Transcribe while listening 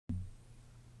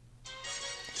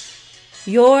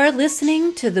You're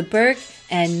listening to the Burke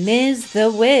and Ms.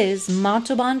 The Wiz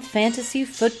Montalban Fantasy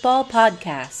Football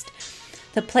Podcast,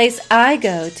 the place I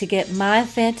go to get my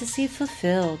fantasy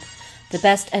fulfilled. The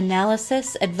best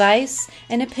analysis, advice,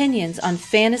 and opinions on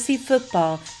fantasy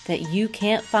football that you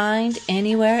can't find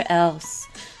anywhere else.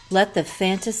 Let the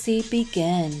fantasy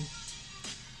begin.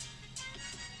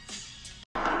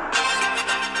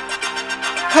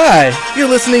 Hi, you're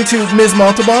listening to Ms.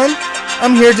 Montalban.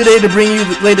 I'm here today to bring you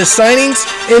the latest signings,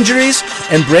 injuries,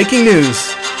 and breaking news.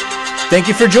 Thank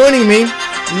you for joining me.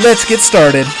 Let's get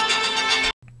started.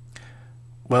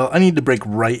 Well, I need to break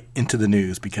right into the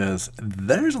news because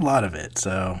there's a lot of it,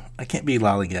 so I can't be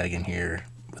lollygagging here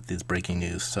with this breaking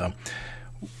news. So,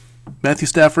 Matthew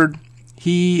Stafford,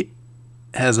 he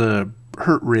has a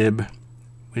hurt rib.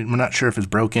 We're not sure if it's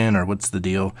broken or what's the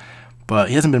deal, but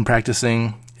he hasn't been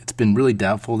practicing. It's been really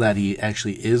doubtful that he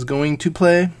actually is going to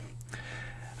play.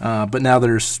 But now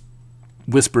there's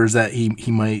whispers that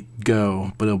he might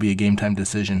go, but it'll be a game time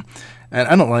decision. And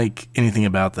I don't like anything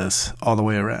about this all the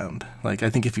way around. Like,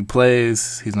 I think if he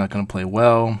plays, he's not going to play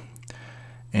well.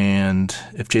 And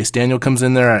if Chase Daniel comes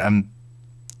in there, I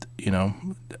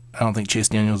don't think Chase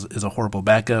Daniels is a horrible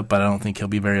backup, but I don't think he'll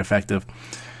be very effective.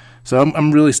 So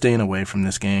I'm really staying away from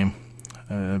this game.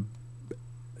 It's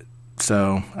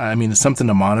something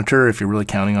to monitor if you're really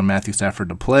counting on Matthew Stafford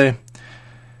to play.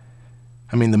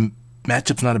 I mean, the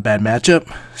matchup's not a bad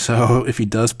matchup, so if he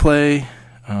does play,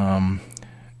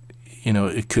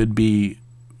 it could be,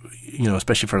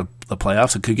 especially for the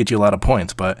playoffs, it could get you a lot of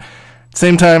points. But at the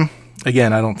same time,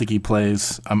 again, I don't think he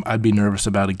plays. I'd be nervous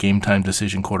about a game-time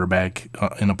decision quarterback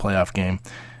in a playoff game,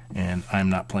 and I'm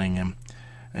not playing him.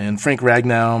 And Frank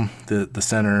Ragnow, the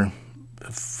center,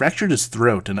 fractured his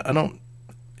throat, and I didn't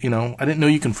know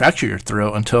you can fracture your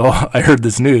throat until I heard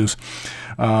this news.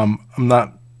 I'm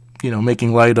not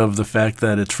making light of the fact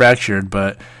that it's fractured,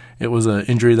 but it was an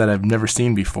injury that I've never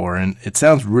seen before, and it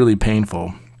sounds really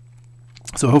painful.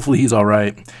 So hopefully he's all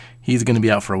right. He's going to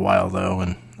be out for a while, though,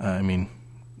 and I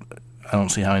don't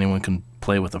see how anyone can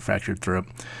play with a fractured throat.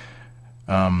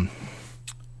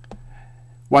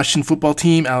 Washington football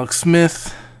team, Alex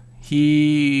Smith,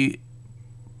 he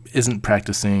isn't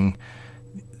practicing.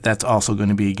 That's also going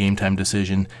to be a game-time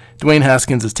decision. Dwayne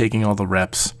Haskins is taking all the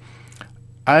reps.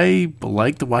 I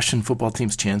like the Washington football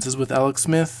team's chances with Alex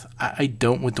Smith. I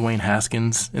don't with Dwayne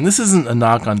Haskins. And this isn't a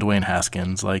knock on Dwayne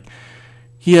Haskins. Like,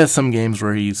 he has some games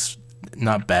where he's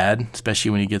not bad, especially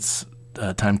when he gets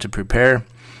time to prepare.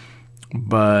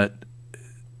 But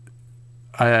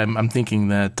I'm thinking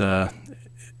that,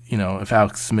 if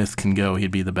Alex Smith can go,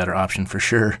 he'd be the better option for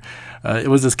sure. It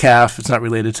was his calf. It's not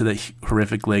related to the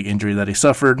horrific leg injury that he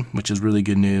suffered, which is really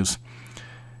good news.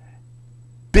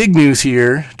 Big news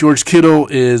here, George Kittle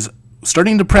is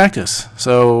starting to practice.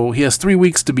 So he has 3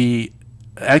 weeks to be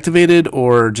activated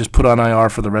or just put on IR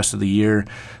for the rest of the year.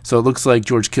 So it looks like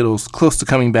George Kittle's close to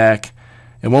coming back.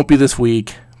 It won't be this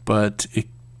week, but it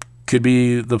could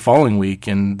be the following week,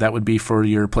 and that would be for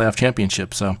your playoff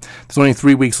championship. So there's only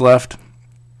 3 weeks left,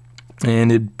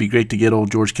 and it'd be great to get old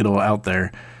George Kittle out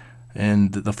there.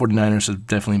 And the 49ers have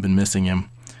definitely been missing him.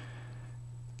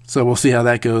 So we'll see how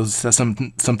that goes. That's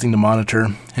something to monitor.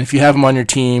 And if you have him on your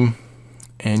team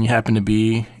and you happen to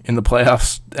be in the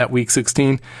playoffs at week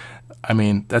 16,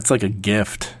 that's like a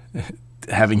gift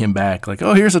having him back. Like,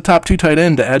 oh, here's a top 2 tight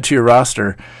end to add to your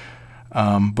roster.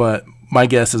 But my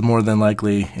guess is more than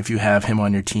likely if you have him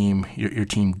on your team, your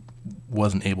team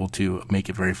wasn't able to make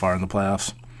it very far in the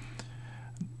playoffs.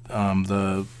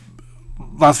 The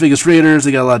Las Vegas Raiders,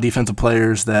 they got a lot of defensive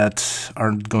players that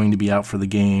aren't going to be out for the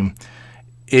game.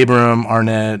 Abram,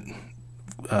 Arnett,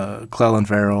 Clelin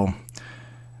Ferrell.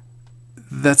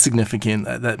 That's significant.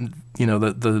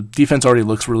 The defense already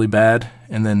looks really bad,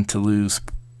 and then to lose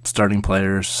starting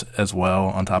players as well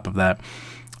on top of that,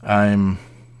 I'm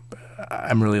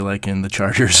really liking the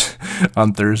Chargers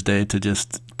on Thursday to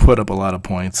just put up a lot of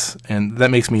points, and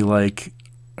that makes me like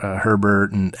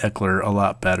Herbert and Eckler a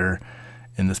lot better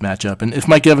in this matchup. And if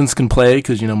Mike Evans can play,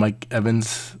 because Mike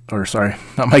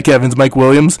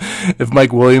Williams, if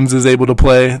Mike Williams is able to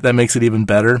play, that makes it even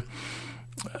better.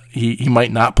 He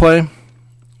might not play,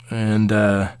 and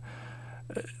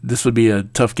this would be a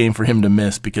tough game for him to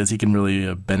miss because he can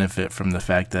really benefit from the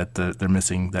fact that they're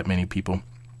missing that many people.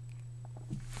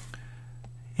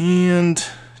 And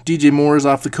DJ Moore is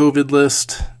off the COVID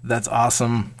list. That's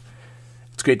awesome.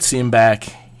 It's great to see him back.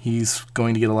 He's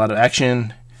going to get a lot of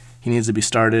action. He needs to be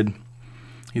started.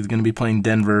 He's going to be playing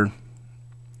Denver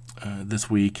this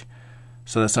week.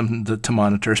 So that's something to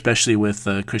monitor, especially with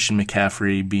Christian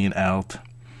McCaffrey being out.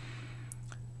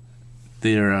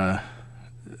 I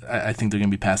think they're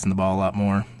going to be passing the ball a lot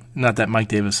more. Not that Mike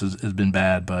Davis has been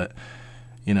bad, but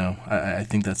I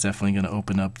think that's definitely going to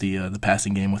open up the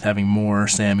passing game with having Moore,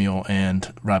 Samuel,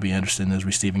 and Robbie Anderson as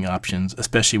receiving options,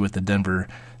 especially with the Denver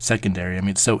secondary. I mean,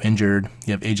 it's so injured.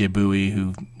 You have A.J. Bowie,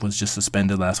 who was just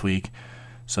suspended last week.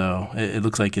 So it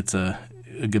looks like it's a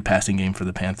good passing game for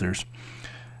the Panthers.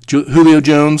 Julio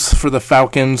Jones for the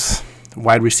Falcons,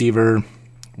 wide receiver.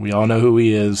 We all know who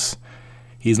he is.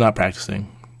 He's not practicing.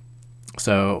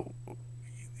 So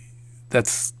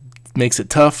that makes it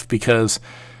tough because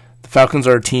the Falcons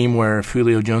are a team where if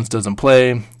Julio Jones doesn't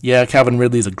play, Calvin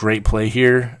Ridley's a great play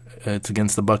here. It's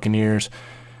against the Buccaneers.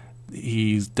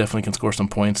 He definitely can score some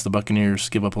points. The Buccaneers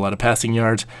give up a lot of passing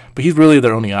yards, but he's really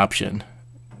their only option.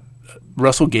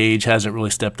 Russell Gage hasn't really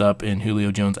stepped up in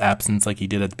Julio Jones' absence like he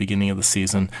did at the beginning of the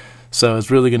season. So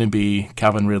it's really going to be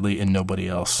Calvin Ridley and nobody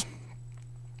else.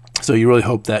 So you really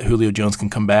hope that Julio Jones can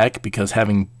come back because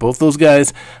having both those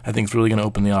guys, I think is really going to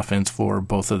open the offense for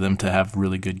both of them to have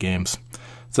really good games.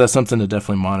 So that's something to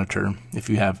definitely monitor if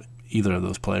you have either of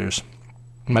those players.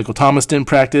 Michael Thomas didn't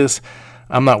practice.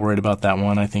 I'm not worried about that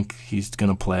one. I think he's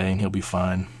going to play and he'll be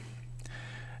fine.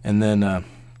 And then,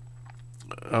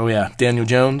 Daniel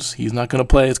Jones, he's not going to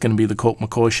play. It's going to be the Colt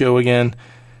McCoy show again.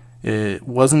 It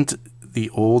wasn't the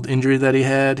old injury that he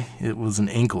had. It was an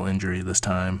ankle injury this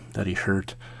time that he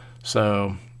hurt.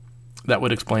 So that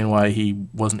would explain why he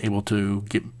wasn't able to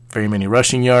get very many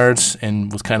rushing yards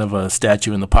and was kind of a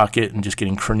statue in the pocket and just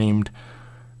getting creamed.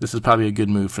 This is probably a good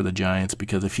move for the Giants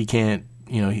because if he can't,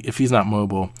 if he's not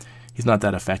mobile, he's not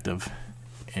that effective.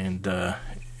 And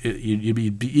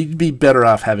you'd be better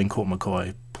off having Colt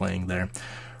McCoy playing there.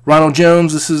 Ronald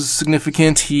Jones, this is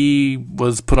significant. He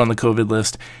was put on the COVID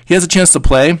list. He has a chance to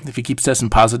play. If he keeps testing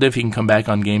positive, he can come back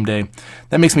on game day.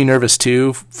 That makes me nervous,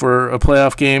 too, for a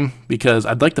playoff game because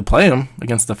I'd like to play him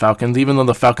against the Falcons, even though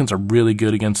the Falcons are really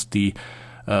good against the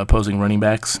opposing running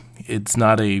backs. It's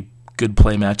not a good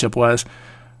play matchup-wise,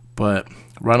 but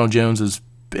Ronald Jones has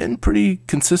been pretty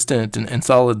consistent and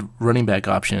solid running back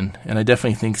option, and I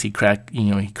definitely think he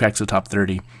cracks the top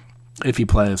 30 if he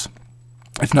plays.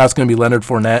 If not, it's going to be Leonard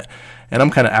Fournette, and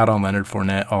I'm kind of out on Leonard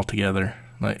Fournette altogether.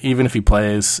 Like, even if he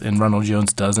plays and Ronald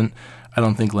Jones doesn't, I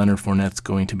don't think Leonard Fournette's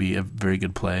going to be a very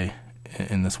good play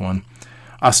in this one.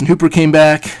 Austin Hooper came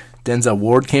back. Denzel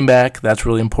Ward came back. That's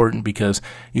really important because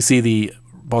you see the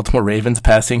Baltimore Ravens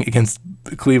passing against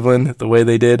Cleveland the way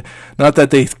they did. Not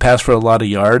that they passed for a lot of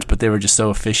yards, but they were just so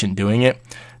efficient doing it.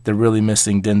 They're really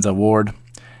missing Denzel Ward,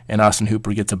 and Austin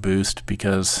Hooper gets a boost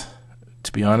because,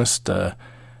 to be honest,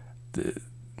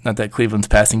 not that Cleveland's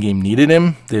passing game needed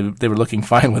him. They were looking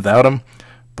fine without him,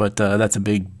 but that's a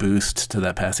big boost to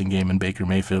that passing game in Baker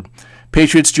Mayfield.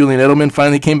 Patriots, Julian Edelman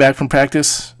finally came back from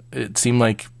practice. It seemed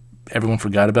like everyone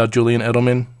forgot about Julian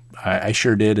Edelman. I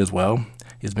sure did as well.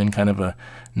 He's been kind of a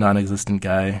non-existent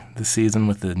guy this season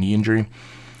with the knee injury.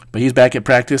 But he's back at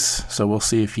practice, so we'll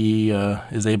see if he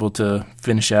is able to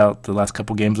finish out the last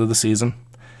couple games of the season.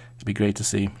 It'd be great to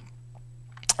see.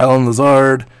 Allen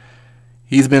Lazard,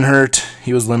 he's been hurt.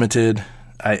 He was limited.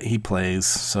 He plays,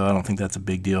 so I don't think that's a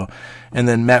big deal. And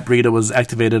then Matt Breida was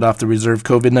activated off the reserve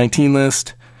COVID-19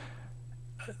 list.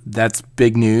 That's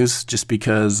big news just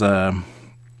because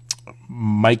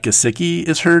Mike Gesicki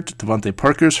is hurt, Devontae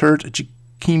Parker's hurt,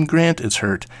 Jakeem Grant is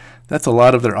hurt. That's a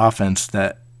lot of their offense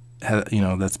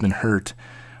that's been hurt.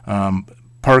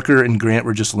 Parker and Grant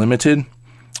were just limited.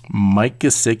 Mike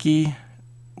Gesicki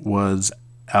was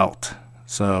out.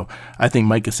 So I think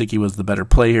Mike Gesicki was the better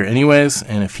play here anyways,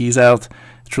 and if he's out,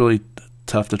 it's really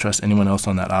tough to trust anyone else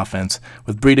on that offense.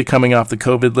 With Breida coming off the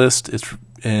COVID list,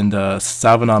 and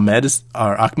Salvon Ahmed's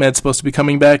supposed to be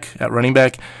coming back at running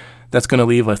back, that's going to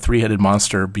leave a three-headed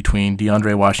monster between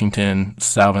DeAndre Washington,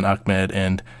 Salvon Ahmed,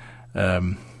 and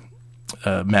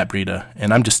Matt Breida.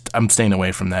 And I'm staying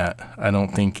away from that. I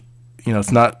don't think,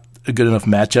 it's not a good enough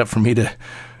matchup for me to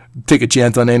take a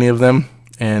chance on any of them.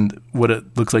 And what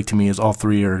it looks like to me is all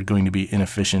three are going to be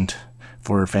inefficient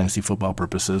for fantasy football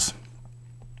purposes.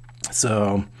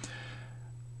 So,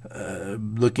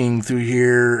 looking through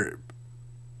here,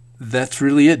 that's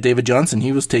really it. David Johnson,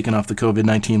 he was taken off the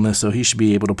COVID-19 list, so he should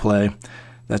be able to play.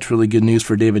 That's really good news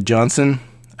for David Johnson.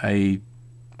 I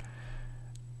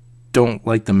don't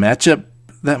like the matchup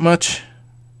that much.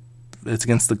 It's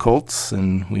against the Colts,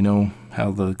 and we know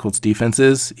how the Colts defense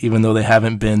is, even though they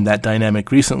haven't been that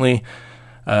dynamic recently.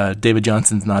 David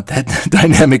Johnson's not that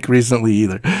dynamic recently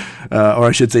either, or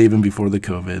I should say even before the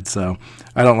COVID. So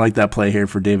I don't like that play here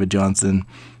for David Johnson.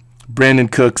 Brandon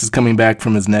Cooks is coming back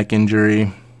from his neck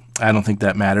injury. I don't think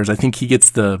that matters. I think he gets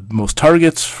the most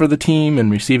targets for the team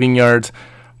and receiving yards,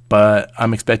 but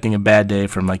I'm expecting a bad day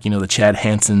from the Chad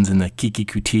Hansons and the Kiki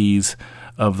Kutis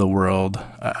of the world.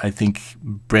 I think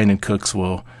Brandon Cooks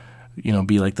will,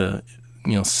 be like the,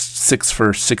 6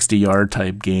 for 60-yard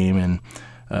type game, and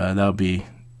that'll be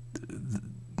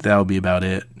about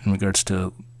it in regards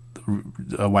to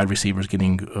wide receivers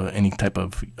getting any type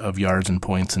of yards and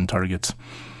points and targets.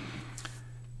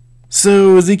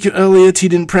 So Ezekiel Elliott, he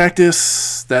didn't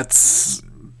practice. That's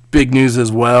big news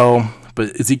as well.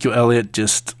 But Ezekiel Elliott,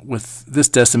 just with this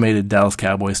decimated Dallas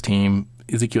Cowboys team,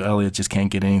 Ezekiel Elliott just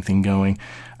can't get anything going.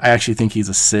 I actually think he's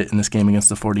a sit in this game against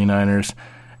the 49ers.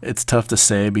 It's tough to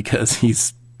say because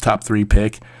he's top 3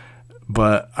 pick,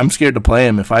 but I'm scared to play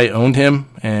him. If I owned him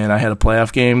and I had a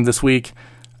playoff game this week,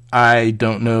 I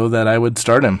don't know that I would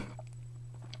start him.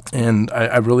 And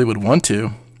I really would want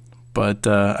to. But,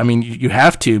 you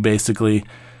have to, basically,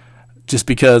 just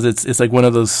because it's like one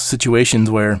of those situations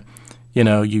where,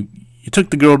 you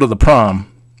took the girl to the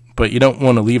prom, but you don't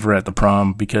want to leave her at the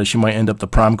prom because she might end up the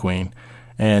prom queen.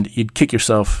 And you'd kick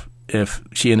yourself if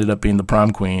she ended up being the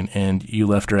prom queen and you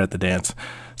left her at the dance.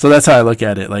 So that's how I look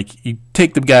at it. Like, you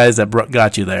take the guys that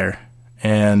got you there,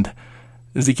 and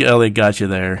Ezekiel Elliott got you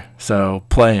there, so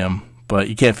play him. But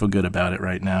you can't feel good about it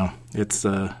right now. It's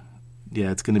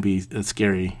it's going to be a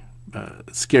scary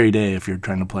day if you're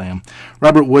trying to play him.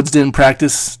 Robert Woods didn't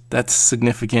practice. That's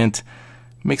significant.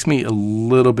 Makes me a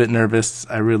little bit nervous.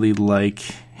 I really like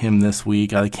him this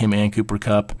week. I like him and Cooper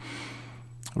Kupp.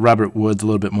 Robert Woods a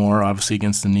little bit more, obviously,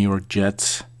 against the New York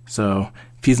Jets. So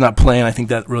if he's not playing, I think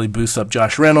that really boosts up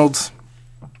Josh Reynolds.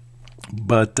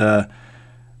 But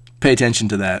pay attention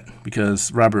to that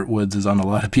because Robert Woods is on a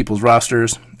lot of people's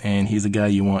rosters, and he's a guy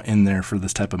you want in there for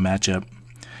this type of matchup.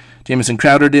 Jamison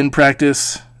Crowder didn't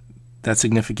practice. That's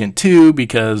significant too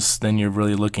because then you're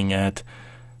really looking at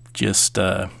just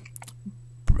Brashard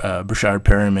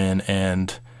Perriman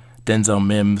and Denzel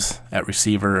Mims at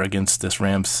receiver against this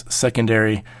Rams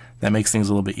secondary. That makes things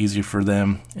a little bit easier for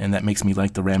them, and that makes me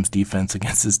like the Rams defense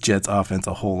against this Jets offense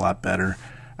a whole lot better.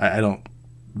 I don't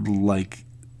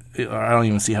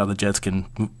even see how the Jets can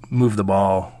move the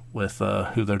ball with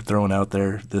who they're throwing out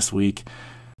there this week.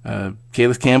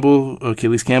 Calais Campbell,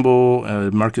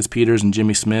 Marcus Peters, and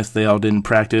Jimmy Smith, they all didn't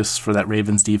practice for that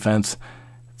Ravens defense.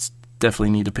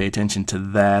 Definitely need to pay attention to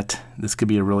that. This could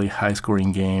be a really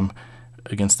high-scoring game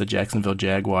against the Jacksonville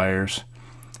Jaguars.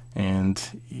 And,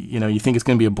 you think it's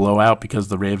going to be a blowout because of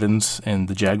the Ravens and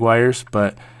the Jaguars,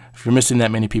 but if you're missing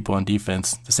that many people on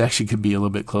defense, this actually could be a little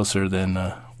bit closer than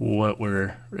what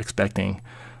we're expecting.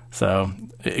 So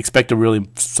expect a really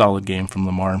solid game from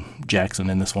Lamar Jackson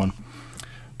in this one.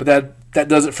 But that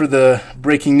does it for the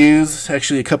breaking news.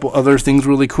 Actually, a couple other things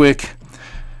really quick.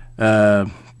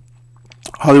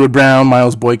 Hollywood Brown,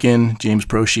 Miles Boykin, James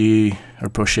Prochet,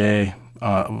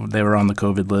 they were on the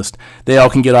COVID list. They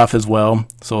all can get off as well,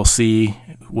 so we'll see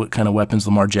what kind of weapons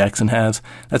Lamar Jackson has.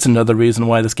 That's another reason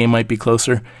why this game might be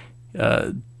closer.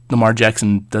 Lamar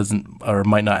Jackson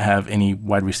might not have any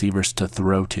wide receivers to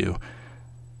throw to.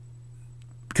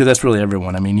 Because that's really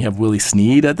everyone. You have Willie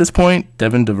Snead at this point,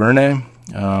 Devin DuVernay.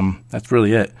 That's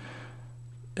really it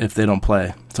if they don't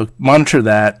play. So monitor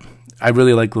that. I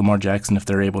really like Lamar Jackson if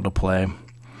they're able to play.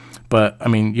 But,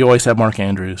 you always have Mark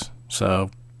Andrews.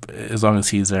 So as long as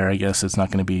he's there, I guess it's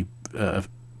not going to be, a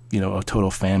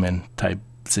total famine type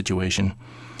situation.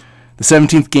 The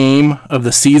 17th game of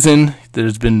the season,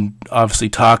 there's been obviously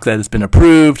talk that it's been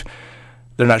approved.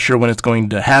 They're not sure when it's going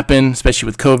to happen, especially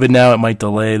with COVID now. It might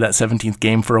delay that 17th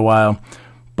game for a while.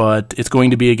 But it's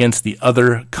going to be against the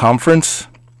other conference.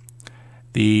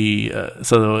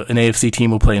 So an AFC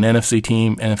team will play an NFC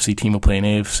team, NFC team will play an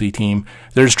AFC team.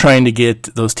 They're just trying to get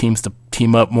those teams to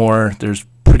team up more. There's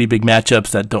pretty big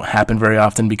matchups that don't happen very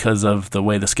often because of the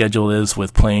way the schedule is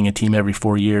with playing a team every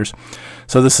 4 years.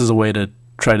 So this is a way to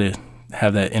try to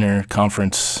have that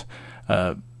inter-conference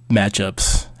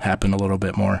matchups happen a little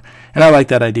bit more. And I like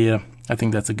that idea. I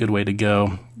think that's a good way to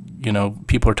go.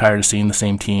 People are tired of seeing the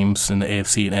same teams in the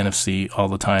AFC and NFC all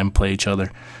the time play each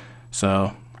other.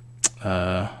 So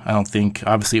I don't think,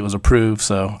 obviously it was approved,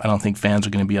 so I don't think fans are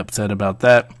going to be upset about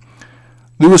that.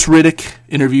 Louis Riddick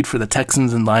interviewed for the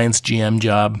Texans and Lions GM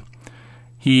job.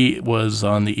 He was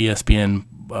on the ESPN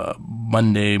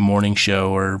Monday morning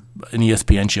show or an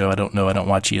ESPN show. I don't know. I don't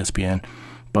watch ESPN.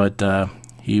 But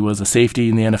he was a safety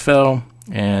in the NFL,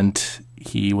 and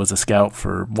he was a scout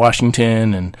for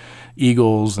Washington and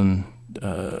Eagles and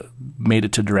made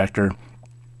it to director.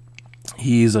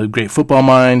 He's a great football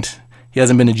mind. He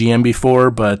hasn't been a GM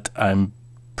before, but I'm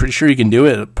pretty sure he can do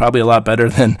it probably a lot better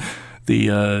than the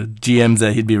GMs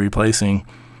that he'd be replacing.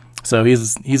 So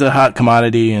he's a hot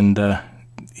commodity, and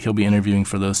he'll be interviewing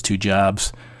for those two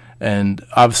jobs. And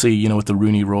obviously, you know, with the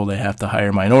Rooney Rule, they have to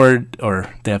hire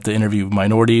they have to interview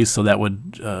minorities, so that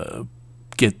would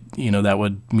that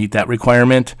would meet that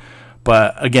requirement.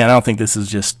 But again, I don't think this is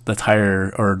just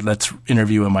let's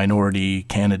interview a minority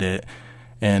candidate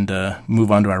and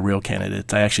move on to our real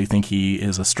candidates. I actually think he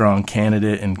is a strong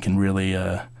candidate and can really,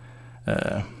 I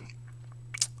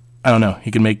don't know, he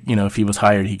can make, you know, if he was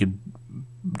hired, he could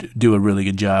do a really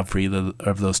good job for either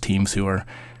of those teams who are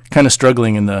kind of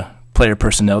struggling in the player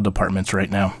personnel departments right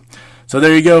now. So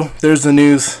there you go. There's the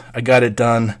news. I got it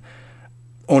done.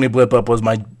 Only blip up was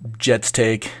my Jets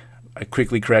take. I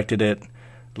quickly corrected it.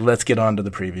 Let's get on to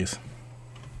the previews.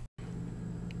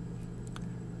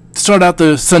 To start out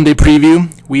the Sunday preview,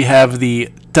 we have the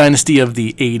Dynasty of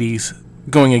the 80s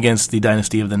going against the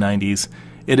Dynasty of the 90s.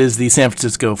 It is the San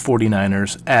Francisco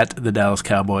 49ers at the Dallas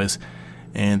Cowboys.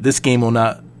 And this game will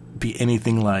not be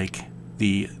anything like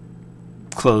the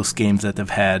close games that they've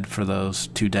had for those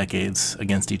 2 decades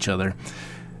against each other.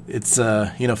 It's,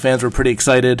 fans were pretty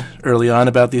excited early on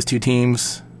about these two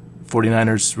teams.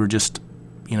 49ers were just,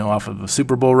 off of a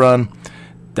Super Bowl run.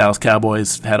 Dallas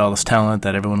Cowboys had all this talent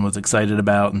that everyone was excited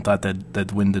about and thought that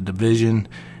they'd win the division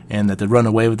and that they'd run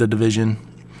away with the division.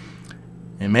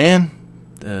 And man,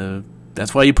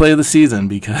 that's why you play the season,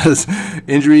 because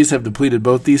injuries have depleted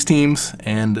both these teams,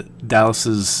 and Dallas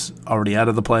is already out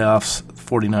of the playoffs. The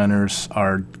 49ers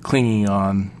are clinging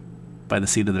on by the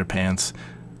seat of their pants.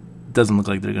 Doesn't look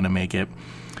like they're going to make it.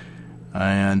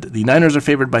 And the Niners are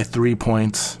favored by 3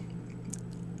 points.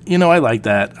 I like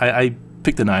that. I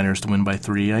picked the Niners to win by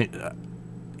 3. I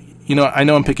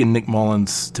know I'm picking Nick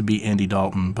Mullins to beat Andy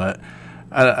Dalton, but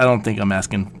I don't think I'm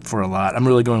asking for a lot. I'm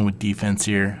really going with defense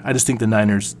here. I just think the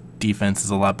Niners' defense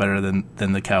is a lot better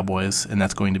than the Cowboys, and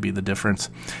that's going to be the difference.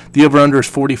 The over-under is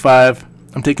 45.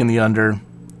 I'm taking the under.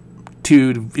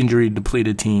 2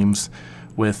 injury-depleted teams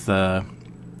with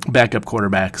backup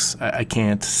quarterbacks. I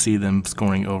can't see them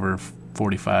scoring over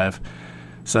 45.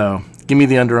 So give me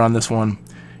the under on this one.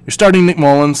 You're starting Nick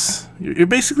Mullins. You're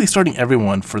basically starting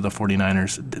everyone for the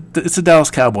 49ers. It's the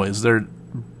Dallas Cowboys. They're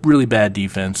really bad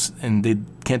defense, and they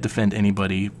can't defend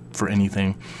anybody for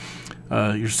anything.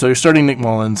 You're starting Nick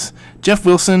Mullins. Jeff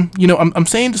Wilson, I'm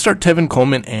saying to start Tevin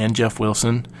Coleman and Jeff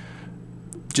Wilson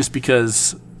just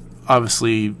because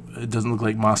obviously it doesn't look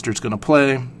like Mostert's going to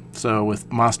play. So with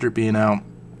Mostert being out,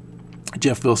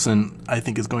 Jeff Wilson, I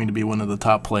think, is going to be one of the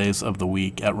top plays of the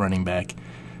week at running back,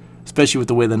 especially with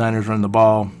the way the Niners run the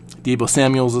ball. Deebo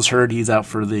Samuels is hurt. He's out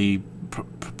for the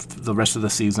rest of the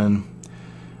season.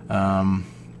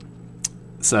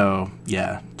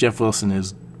 Jeff Wilson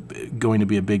is going to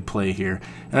be a big play here.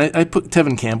 And I put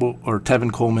Tevin Campbell, or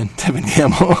Tevin Coleman, Tevin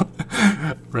Campbell,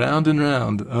 round and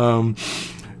round.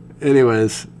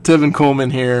 Tevin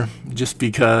Coleman here just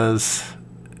because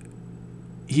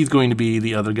he's going to be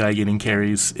the other guy getting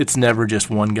carries. It's never just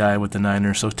one guy with the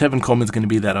Niners. So Tevin Coleman's going to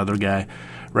be that other guy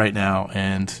right now,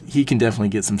 and he can definitely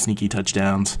get some sneaky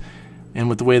touchdowns. And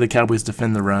with the way the Cowboys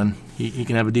defend the run, he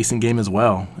can have a decent game as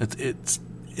well. It's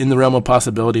in the realm of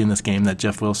possibility in this game that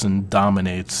Jeff Wilson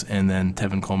dominates, and then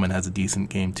Tevin Coleman has a decent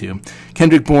game too.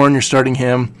 Kendrick Bourne, you're starting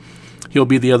him. He'll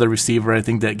be the other receiver, I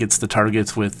think, that gets the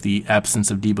targets with the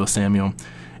absence of Deebo Samuel.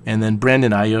 And then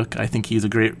Brandon Ayuk, I think he's a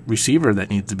great receiver that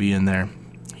needs to be in there.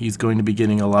 He's going to be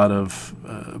getting a lot of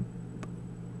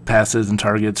passes and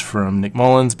targets from Nick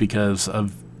Mullins because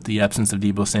of the absence of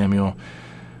Deebo Samuel.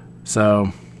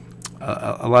 So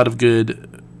a lot of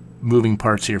good moving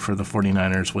parts here for the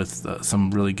 49ers with some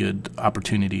really good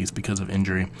opportunities because of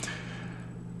injury.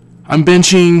 I'm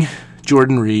benching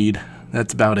Jordan Reed.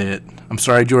 That's about it. I'm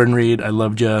sorry, Jordan Reed. I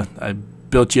loved you. I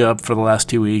built you up for the last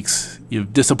 2 weeks.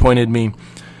 You've disappointed me.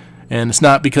 And it's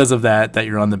not because of that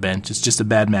you're on the bench. It's just a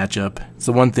bad matchup. It's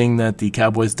the one thing that the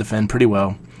Cowboys defend pretty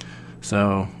well.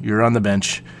 So you're on the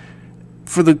bench.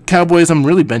 For the Cowboys, I'm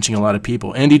really benching a lot of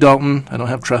people. Andy Dalton, I don't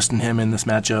have trust in him in this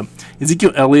matchup.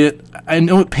 Ezekiel Elliott, I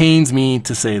know it pains me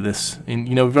to say this. And,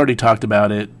 we've already talked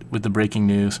about it with the breaking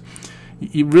news.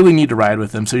 You really need to ride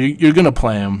with him. So you're going to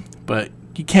play him. But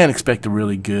you can't expect a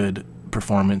really good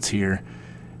performance here.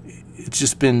 It's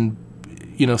just been,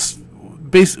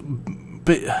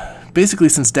 basically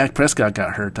since Dak Prescott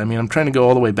got hurt. I mean, I'm trying to go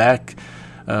all the way back,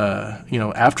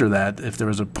 after that, if there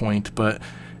was a point. But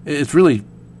it's really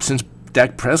since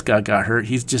Dak Prescott got hurt,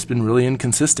 he's just been really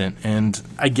inconsistent. And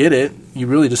I get it. You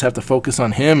really just have to focus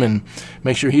on him and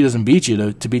make sure he doesn't beat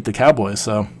you to beat the Cowboys.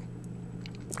 So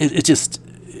it just,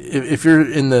 if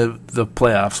you're in the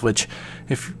playoffs, which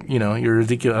if you're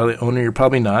Ezekiel Elliott owner, you're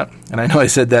probably not. And I know I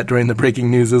said that during the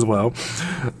breaking news as well.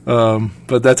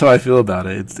 But that's how I feel about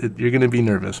it. You're going to be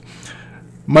nervous.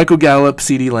 Michael Gallup,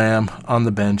 CeeDee Lamb on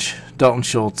the bench. Dalton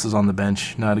Schultz is on the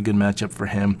bench. Not a good matchup for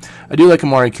him. I do like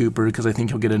Amari Cooper because I think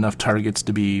he'll get enough targets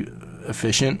to be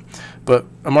efficient. But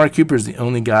Amari Cooper is the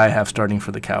only guy I have starting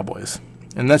for the Cowboys.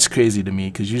 And that's crazy to me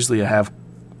because usually I have,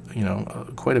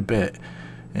 quite a bit.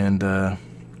 And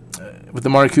with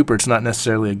Amari Cooper, it's not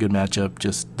necessarily a good matchup.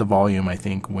 Just the volume, I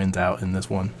think, wins out in this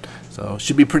one. So it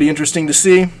should be pretty interesting to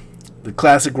see. The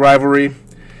classic rivalry.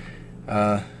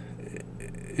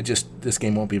 This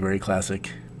game won't be very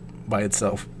classic by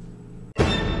itself.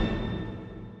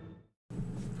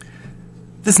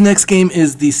 This next game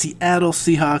is the Seattle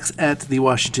Seahawks at the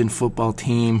Washington Football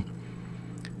Team.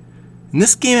 And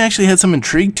this game actually had some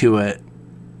intrigue to it.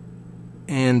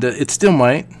 And it still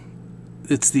might.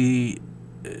 It's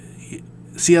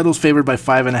Seattle's favored by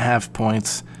 5.5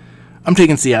 points. I'm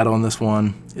taking Seattle on this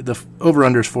one. The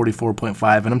over-under is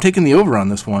 44.5, and I'm taking the over on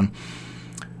this one.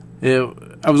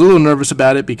 I was a little nervous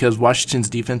about it because Washington's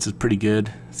defense is pretty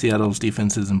good. Seattle's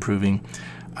defense is improving.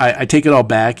 I take it all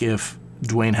back if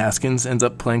Dwayne Haskins ends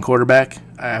up playing quarterback.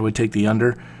 I would take the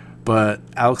under. But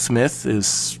Alex Smith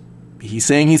he's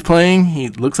saying he's playing. He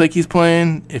looks like he's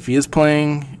playing. If he is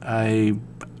playing, I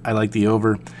like the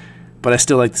over. But I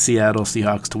still like the Seattle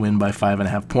Seahawks to win by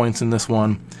 5.5 points in this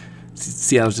one.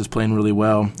 Seattle's just playing really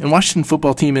well. And Washington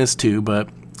Football Team is too, but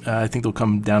I think they'll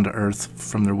come down to earth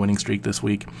from their winning streak this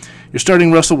week. You're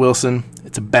starting Russell Wilson.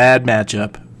 It's a bad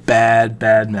matchup. Bad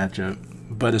matchup.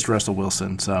 But it's Russell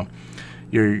Wilson, so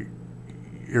you're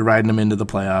riding him into the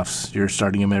playoffs. You're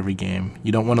starting him every game.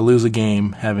 You don't want to lose a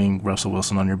game having Russell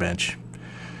Wilson on your bench.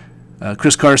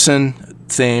 Chris Carson,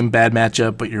 same bad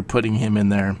matchup, but you're putting him in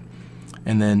there.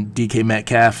 And then DK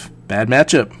Metcalf, bad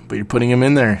matchup, but you're putting him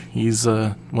in there. He's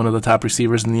one of the top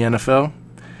receivers in the NFL.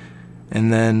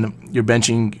 And then you're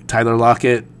benching Tyler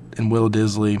Lockett and Will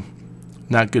Disley.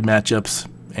 Not good matchups,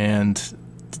 and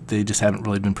they just haven't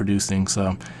really been producing.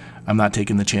 So I'm not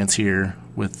taking the chance here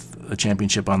with a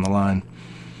championship on the line.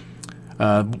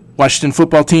 Washington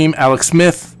Football Team, Alex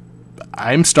Smith,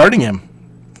 I'm starting him.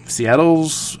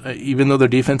 Seattle's, even though their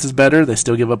defense is better, they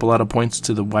still give up a lot of points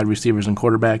to the wide receivers and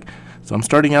quarterback. So I'm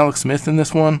starting Alex Smith in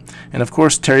this one. And, of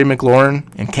course, Terry McLaurin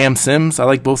and Cam Sims. I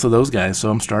like both of those guys, so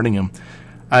I'm starting him.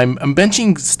 I'm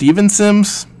benching Steven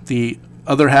Sims, the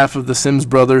other half of the Sims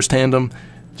brothers tandem,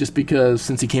 just because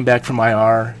since he came back from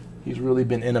IR, he's really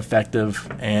been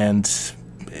ineffective, and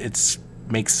it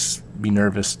makes me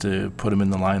nervous to put him in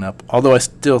the lineup. Although I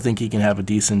still think he can have a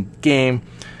decent game,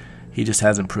 he just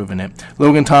hasn't proven it.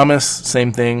 Logan Thomas,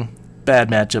 same thing. Bad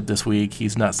matchup this week.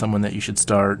 He's not someone that you should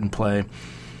start and play,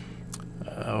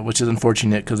 which is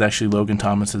unfortunate because actually Logan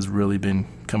Thomas has really been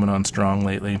coming on strong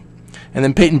lately. And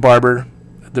then Peyton Barber.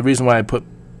 The reason why I put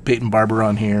Peyton Barber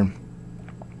on here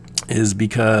is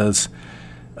because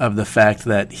of the fact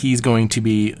that he's going to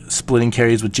be splitting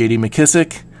carries with J.D.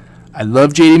 McKissick. I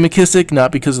love J.D. McKissick,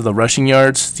 not because of the rushing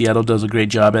yards. Seattle does a great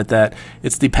job at that.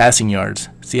 It's the passing yards.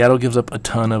 Seattle gives up a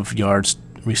ton of yards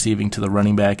receiving to the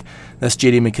running back. That's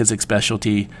J.D. McKissick's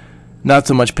specialty, not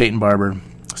so much Peyton Barber.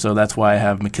 So that's why I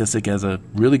have McKissick as a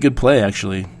really good play,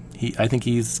 actually. I think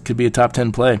could be a top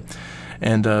 10 play.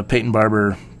 And Peyton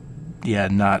Barber,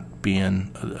 not being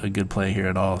a good play here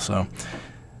at all. So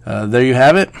there you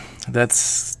have it.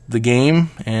 That's the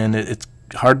game, and it's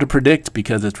hard to predict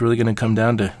because it's really going to come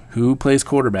down to who plays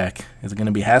quarterback. Is it going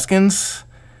to be Haskins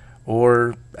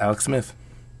or Alex Smith?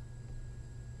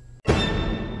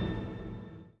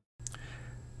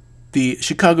 The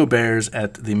Chicago Bears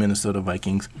at the Minnesota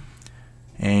Vikings.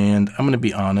 And I'm going to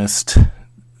be honest,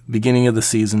 beginning of the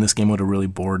season, this game would have really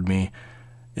bored me.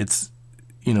 It's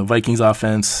Vikings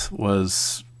offense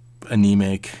was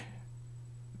anemic,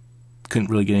 couldn't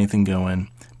really get anything going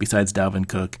besides Dalvin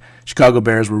Cook. Chicago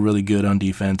Bears were really good on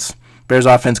defense. Bears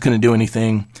offense couldn't do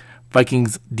anything.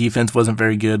 Vikings defense wasn't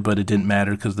very good, but it didn't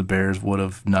matter because the Bears would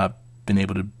have not been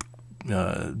able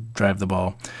to drive the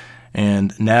ball.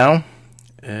 And now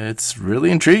it's really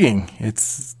intriguing.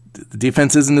 The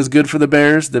defense isn't as good for the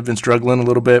Bears. They've been struggling a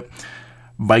little bit.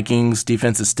 Vikings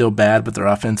defense is still bad, but their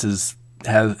offense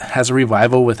has a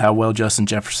revival with how well Justin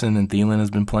Jefferson and Thielen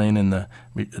has been playing in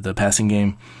the passing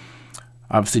game.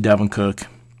 Obviously, Dalvin Cook.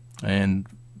 And,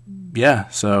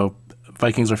 so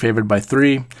Vikings are favored by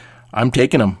 3. I'm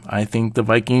taking them. I think the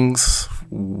Vikings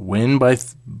win by,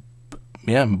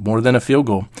 more than a field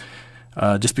goal.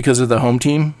 Just because of the home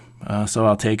team, so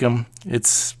I'll take them.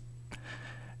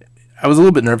 I was a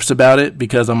little bit nervous about it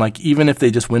because I'm like, even if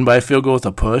they just win by a field goal, it's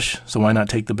a push, so why not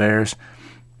take the Bears?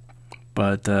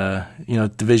 But,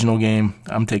 divisional game,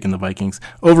 I'm taking the Vikings.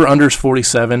 Over-under is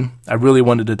 47. I really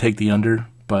wanted to take the under,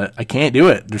 but I can't do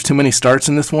it. There's too many starts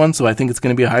in this one, so I think it's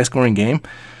going to be a high-scoring game.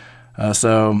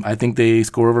 So I think they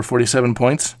score over 47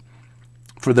 points.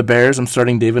 For the Bears, I'm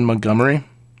starting David Montgomery.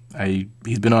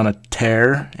 He's been on a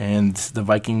tear, and the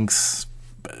Vikings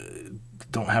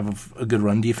don't have a good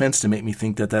run defense to make me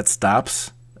think that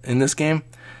stops in this game.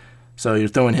 So you're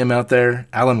throwing him out there.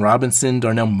 Allen Robinson,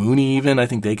 Darnell Mooney even, I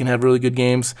think they can have really good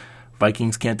games.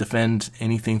 Vikings can't defend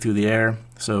anything through the air,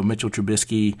 so Mitchell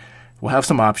Trubisky will have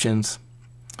some options.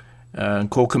 And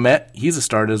Cole Kmet, he's a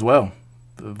start as well.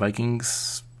 The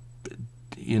Vikings,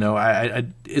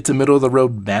 it's a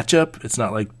middle-of-the-road matchup. It's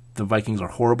not like the Vikings are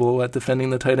horrible at defending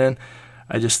the tight end.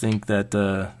 I just think that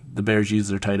the Bears use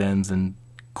their tight ends, and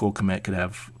Cole Kmet could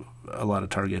have a lot of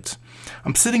targets.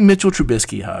 I'm sitting Mitchell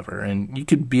Trubisky, however, and you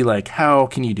could be like, how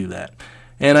can you do that?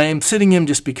 And I am sitting him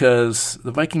just because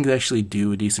the Vikings actually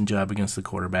do a decent job against the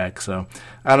quarterback, so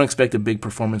I don't expect a big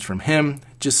performance from him,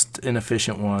 just an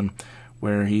efficient one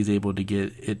where he's able to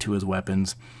get it to his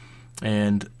weapons.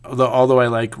 And although I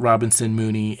like Robinson,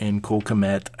 Mooney, and Cole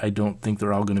Kmet, I don't think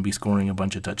they're all going to be scoring a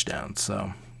bunch of touchdowns.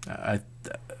 So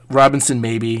Robinson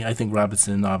maybe. I think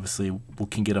Robinson obviously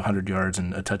can get 100 yards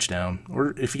and a touchdown.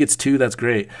 Or if he gets 2, that's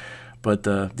great. But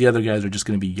the other guys are just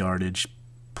going to be yardage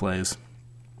plays.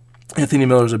 Anthony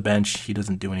Miller's a bench. He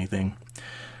doesn't do anything.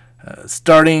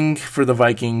 Starting for the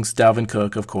Vikings, Dalvin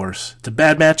Cook, of course. It's a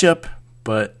bad matchup,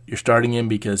 but you're starting him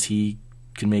because he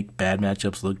can make bad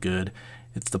matchups look good.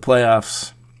 It's the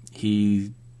playoffs.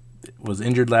 He was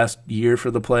injured last year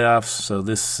for the playoffs, so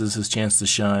this is his chance to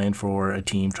shine for a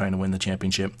team trying to win the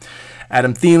championship.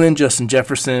 Adam Thielen, Justin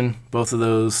Jefferson, both of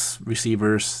those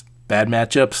receivers, bad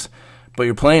matchups, but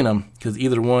you're playing them because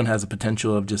either one has a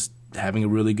potential of just having a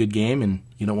really good game, and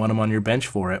you don't want him on your bench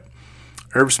for it.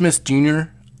 Irv Smith Jr.,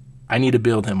 I need to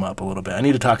build him up a little bit. I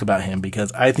need to talk about him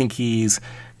because I think he's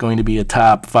going to be a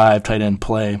top 5 tight end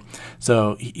play.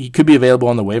 So he could be available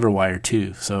on the waiver wire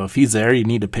too. So if he's there, you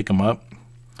need to pick him up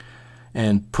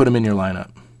and put him in your lineup.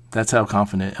 That's how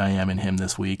confident I am in him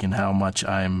this week and how much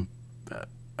I'm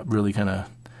really kind of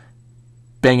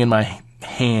banging my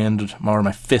hand or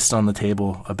my fist on the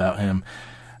table about him.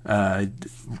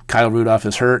 Kyle Rudolph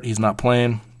is hurt. He's not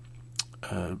playing.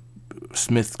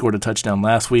 Smith scored a touchdown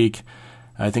last week.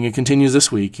 I think it continues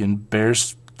this week. And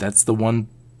Bears, that's the one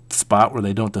spot where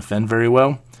they don't defend very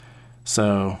well.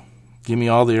 So give me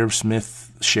all the Irv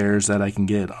Smith shares that I can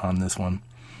get on this one.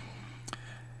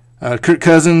 Kirk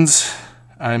Cousins,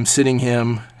 I'm sitting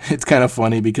him. It's kind of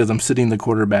funny because I'm sitting the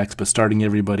quarterbacks but starting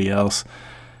everybody else.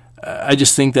 I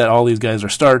just think that all these guys are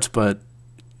starts, but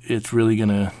it's really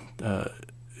going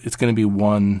to be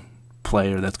one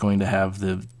player that's going to have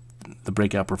the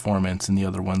breakout performance, and the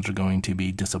other ones are going to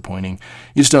be disappointing.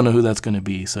 You just don't know who that's going to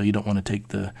be, so you don't want to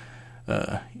take you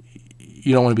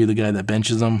don't want to be the guy that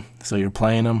benches them, so you're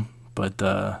playing them. But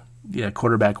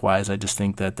quarterback wise, I just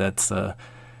think that's they're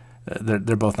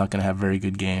both not going to have very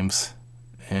good games,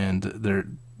 and they're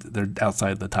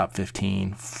outside the top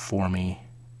 15 for me,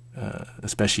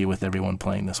 especially with everyone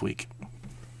playing this week.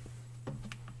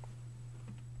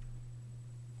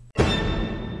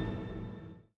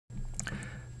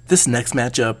 This next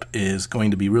matchup is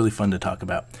going to be really fun to talk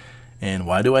about. And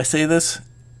why do I say this?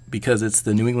 Because it's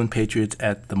the New England Patriots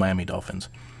at the Miami Dolphins.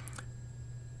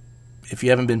 If you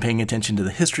haven't been paying attention to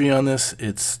the history on this,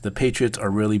 it's the Patriots are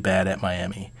really bad at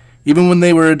Miami. Even when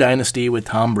they were a dynasty with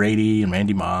Tom Brady and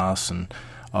Randy Moss and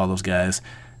all those guys,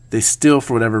 they still,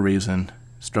 for whatever reason,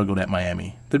 struggled at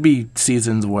Miami. There'd be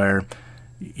seasons where,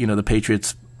 the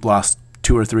Patriots lost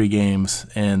 2 or 3 games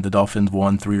and the Dolphins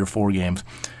won 3 or 4 games.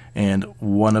 And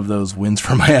one of those wins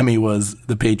for Miami was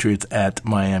the Patriots at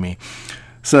Miami.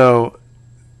 So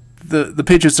the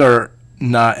Patriots are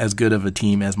not as good of a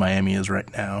team as Miami is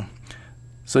right now.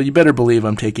 So you better believe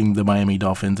I'm taking the Miami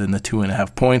Dolphins in the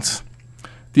 2.5 points.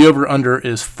 The over-under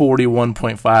is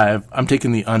 41.5. I'm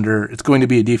taking the under. It's going to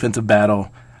be a defensive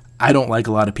battle. I don't like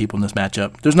a lot of people in this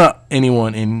matchup. There's not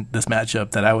anyone in this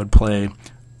matchup that I would play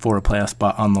for a playoff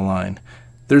spot on the line.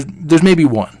 There's maybe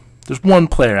one. There's one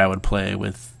player I would play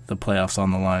with the playoffs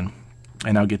on the line,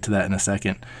 and I'll get to that in a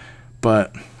second.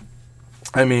 But,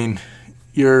 this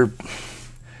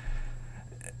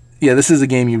is a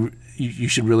game you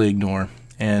should really ignore.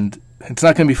 And it's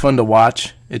not going to be fun to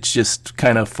watch. It's just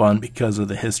kind of fun because of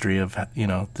the history of,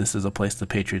 this is a place the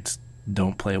Patriots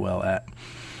don't play well at.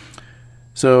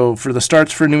 So for the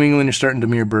starts for New England, you're starting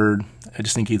Damiere Byrd. I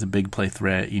just think he's a big play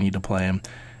threat. You need to play him.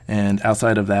 And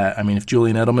outside of that, if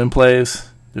Julian Edelman plays,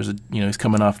 he's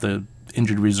coming off the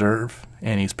injured reserve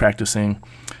and he's practicing,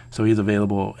 so he's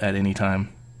available at any time.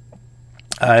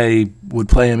 I would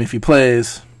play him if he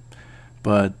plays,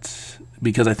 but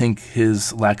because I think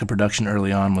his lack of production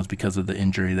early on was because of the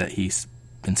injury that he's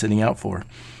been sitting out for.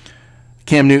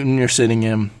 Cam Newton, you're sitting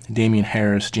him. Damian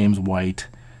Harris, James White.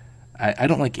 I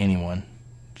don't like anyone.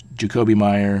 Jacoby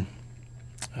Meyer,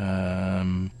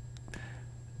 Devin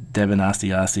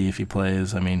Asiasi if he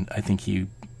plays. I mean, I think he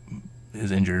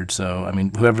is injured. So, I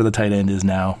mean, whoever the tight end is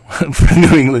now for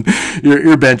New England,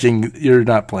 you're benching. You're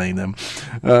not playing them.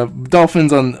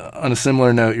 Dolphins, on a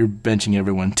similar note, you're benching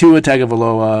everyone. Tua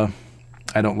Tagovailoa,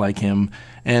 I don't like him.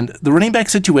 And the running back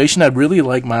situation, I'd really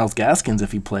like Myles Gaskins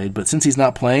if he played, but since he's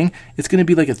not playing, it's going to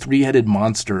be like a three-headed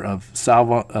monster of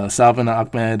Salvon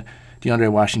Ahmed,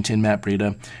 DeAndre Washington, Matt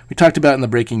Breida. We talked about it in the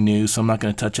breaking news, so I'm not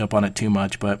going to touch up on it too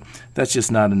much, but that's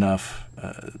just not enough.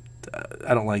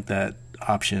 I don't like that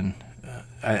option.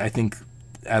 I think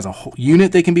as a whole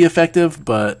unit they can be effective,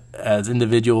 but as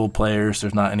individual players,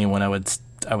 there's not anyone I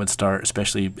would start,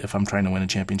 especially if I'm trying to win a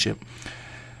championship.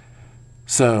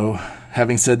 So,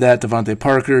 having said that, Devontae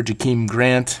Parker, Jakeem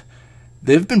Grant,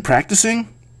 they've been practicing,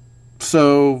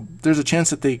 so there's a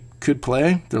chance that they could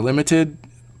play. They're limited,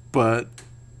 but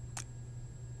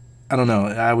I don't know.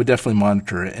 I would definitely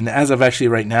monitor it. And as of actually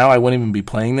right now, I wouldn't even be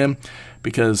playing them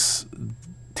because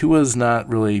Tua's not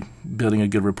really building a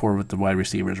good rapport with the wide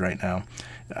receivers right now.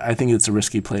 I think it's a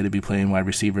risky play to be playing wide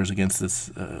receivers against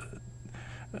this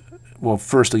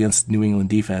first against New England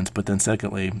defense, but then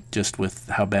secondly, just with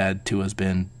how bad Tua's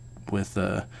been with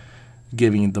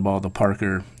giving the ball to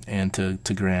Parker and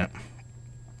to Grant.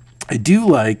 I do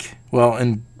like,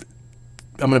 and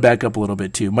I'm going to back up a little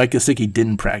bit too. Mike Gesicki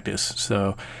didn't practice,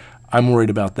 so I'm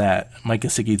worried about that. Mike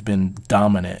Gesicki's been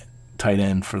dominant tight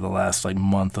end for the last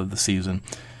month of the season.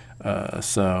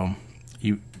 So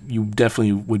you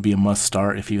definitely would be a must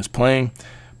start if he was playing,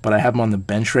 but I have him on the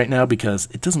bench right now because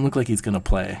it doesn't look like he's going to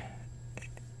play.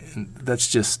 And that's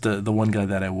just the one guy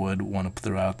that I would want to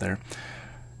throw out there.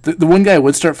 The one guy I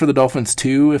would start for the Dolphins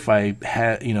too, if I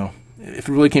had, if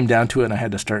it really came down to it and I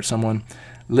had to start someone,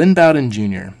 Lynn Bowden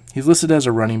Jr. He's listed as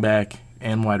a running back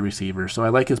and wide receiver, so I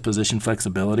like his position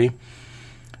flexibility.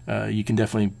 You can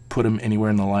definitely put him anywhere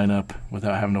in the lineup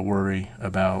without having to worry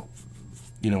about,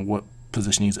 what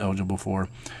position he's eligible for.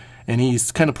 And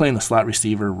he's kind of playing the slot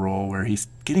receiver role where he's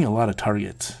getting a lot of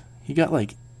targets. He got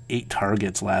 8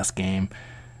 targets last game.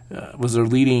 Was their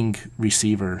leading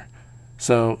receiver.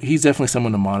 So he's definitely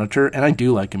someone to monitor, and I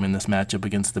do like him in this matchup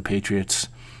against the Patriots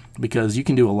because you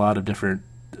can do a lot of different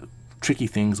tricky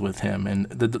things with him. And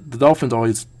the Dolphins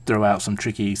always throw out some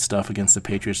tricky stuff against the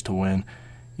Patriots to win.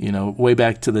 Way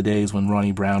back to the days when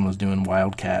Ronnie Brown was doing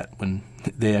Wildcat, when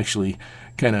they actually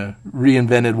kind of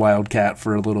reinvented Wildcat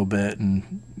for a little bit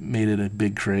and made it a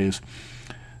big craze.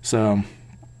 So,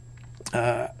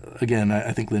 again,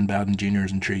 I think Lynn Bowden Jr.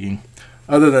 is intriguing.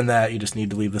 Other than that, you just need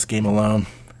to leave this game alone,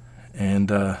 and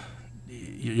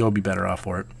you'll be better off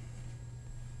for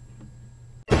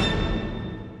it.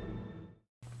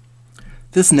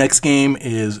 This next game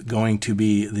is going to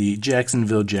be the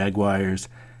Jacksonville Jaguars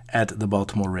at the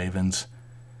Baltimore Ravens.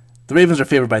 The Ravens are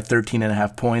favored by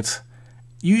 13.5 points.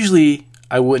 Usually,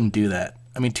 I wouldn't do that.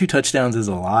 I mean, 2 touchdowns is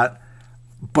a lot,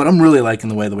 but I'm really liking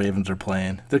the way the Ravens are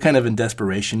playing. They're kind of in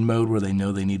desperation mode where they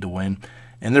know they need to win,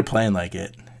 and they're playing like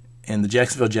it. And the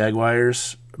Jacksonville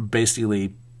Jaguars are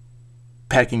basically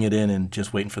packing it in and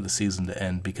just waiting for the season to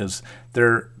end because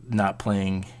they're not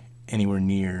playing anywhere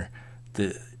near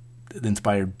the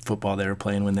inspired football they were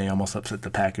playing when they almost upset the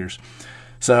Packers.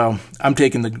 So I'm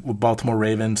taking the Baltimore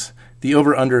Ravens. The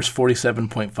over-under is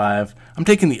 47.5. I'm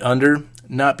taking the under,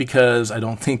 not because I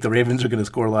don't think the Ravens are going to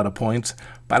score a lot of points,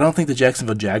 but I don't think the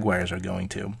Jacksonville Jaguars are going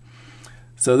to.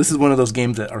 So this is one of those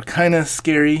games that are kind of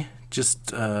scary just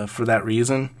for that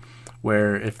reason,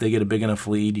 where if they get a big enough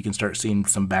lead, you can start seeing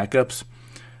some backups.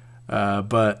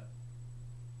 But,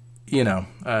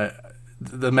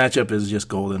 the matchup is just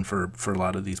golden for a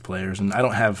lot of these players, and I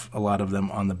don't have a lot of them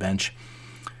on the bench.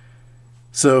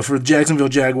 So for the Jacksonville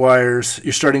Jaguars,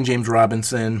 you're starting James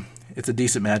Robinson. It's a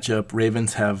decent matchup.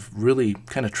 Ravens have really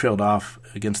kind of trailed off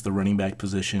against the running back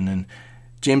position, and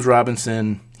James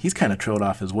Robinson, he's kind of trailed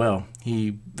off as well.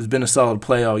 He has been a solid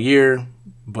play all year,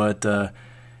 but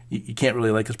you can't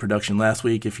really like his production last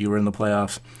week if you were in the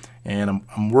playoffs. And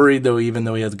I'm worried, though, even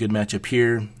though he has a good matchup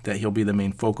here, that he'll be the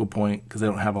main focal point because they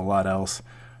don't have a lot else.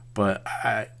 But,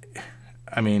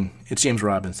 I mean, it's James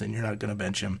Robinson. You're not going to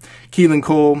bench him. Keelan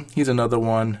Cole, he's another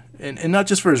one. And not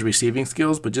just for his receiving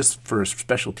skills, but just for his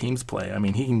special teams play. I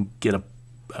mean, he can get a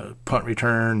punt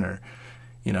return or,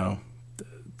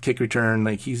 kick return.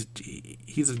 He's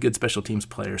a good special teams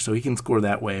player, so he can score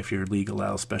that way if your league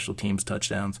allows special teams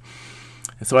touchdowns.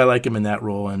 And so I like him in that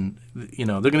role, and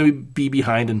they're going to be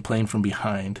behind and playing from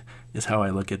behind is how I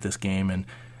look at this game. And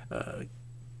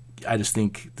I just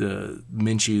think the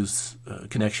Minshew's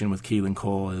connection with Keelan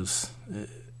Cole is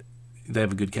they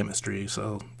have a good chemistry,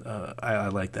 so I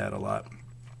like that a lot.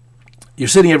 You're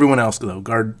sitting everyone else, though.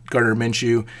 Gardner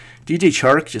Minshew. DJ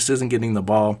Chark just isn't getting the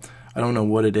ball. I don't know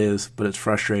what it is, but it's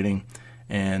frustrating,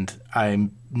 and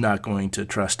I'm not going to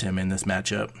trust him in this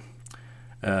matchup.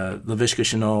 Laviska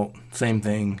Shenault, same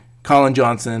thing. Colin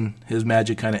Johnson, his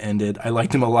magic kind of ended. I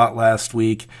liked him a lot last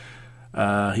week.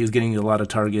 He was getting a lot of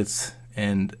targets,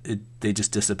 and they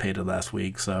just dissipated last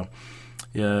week. So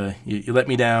you let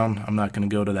me down. I'm not going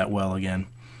to go to that well again.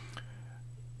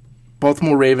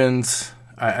 Baltimore Ravens,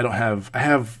 I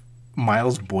have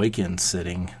Miles Boykin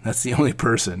sitting. That's the only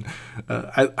person.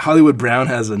 Hollywood Brown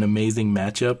has an amazing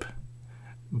matchup,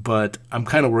 but I'm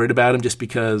kind of worried about him just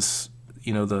because,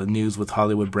 the news with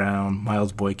Hollywood Brown,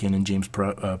 Miles Boykin, and James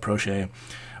Prochet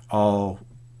all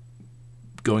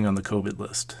going on the COVID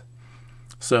list.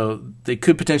 So they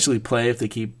could potentially play if they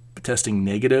keep testing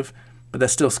negative, but that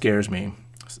still scares me.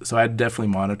 So I'd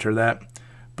definitely monitor that.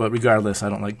 But regardless, I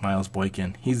don't like Miles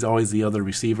Boykin. He's always the other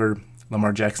receiver.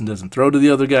 Lamar Jackson doesn't throw to the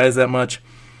other guys that much.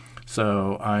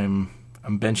 So I'm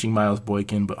benching Miles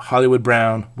Boykin, but Hollywood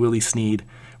Brown, Willie Snead,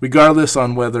 regardless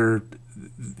on whether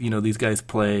these guys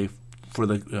play for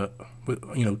the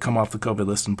come off the COVID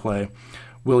list and play,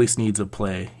 Willie Snead's a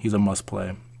play. He's a must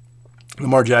play.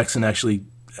 Lamar Jackson actually,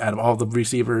 out of all the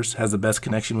receivers, has the best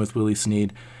connection with Willie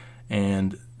Snead,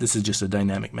 and this is just a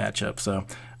dynamic matchup. So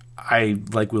I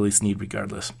like Willie Snead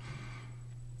regardless.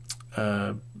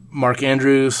 Mark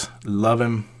Andrews, love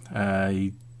him.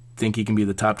 I think he can be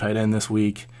the top tight end this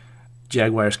week.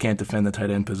 Jaguars can't defend the tight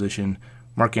end position.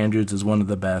 Mark Andrews is one of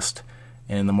the best,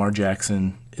 and Lamar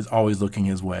Jackson is always looking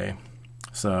his way.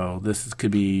 So this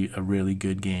could be a really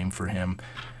good game for him.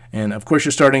 And, of course,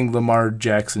 you're starting Lamar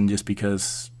Jackson just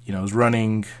because, his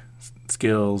running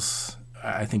skills,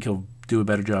 I think he'll do a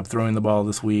better job throwing the ball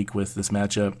this week with this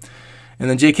matchup. And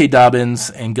then J.K. Dobbins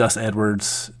and Gus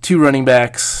Edwards, two running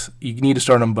backs. You need to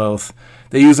start them both.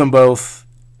 They use them both.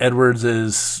 Edwards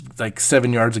is like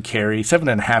 7 yards a carry,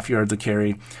 7.5 yards a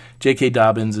carry. J.K.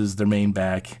 Dobbins is their main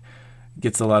back,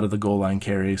 gets a lot of the goal line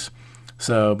carries.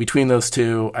 So between those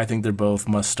two, I think they're both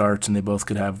must-starts, and they both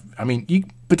could have – you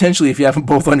potentially, if you have them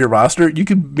both on your roster, you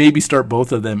could maybe start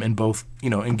both of them and both,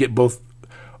 and get both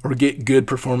 – or get good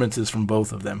performances from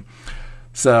both of them.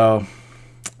 So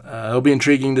it'll be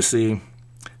intriguing to see.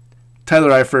 Tyler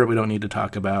Eifert, we don't need to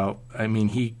talk about.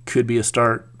 He could be a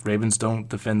start. Ravens don't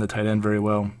defend the tight end very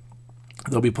well.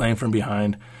 They'll be playing from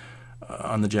behind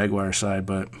on the Jaguar side,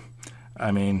 but,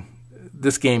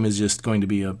 this game is just going to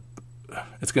be a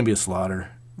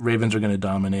slaughter. Ravens are going to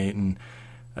dominate, and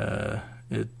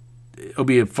it'll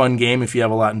be a fun game if you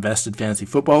have a lot invested fantasy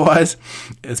football-wise,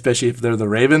 especially if they're the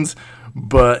Ravens.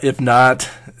 But if not,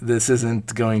 this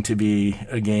isn't going to be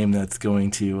a game that's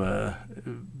going to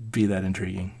be that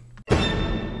intriguing.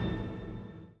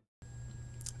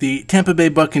 The Tampa Bay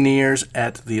Buccaneers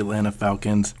at the Atlanta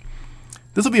Falcons.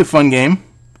 This will be a fun game.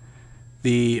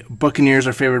 The Buccaneers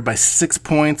are favored by 6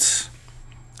 points.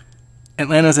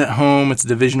 Atlanta's at home. It's a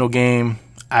divisional game.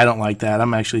 I don't like that.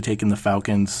 I'm actually taking the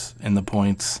Falcons and the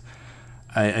points.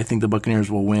 I think the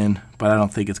Buccaneers will win, but I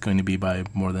don't think it's going to be by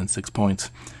more than 6 points.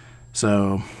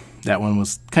 So that one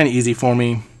was kind of easy for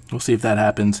me. We'll see if that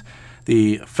happens.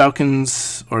 The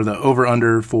Falcons, or the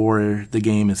over-under for the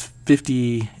game, is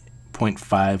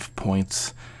 50.5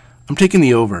 points. I'm taking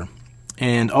the over.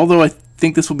 And although I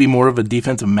think this will be more of a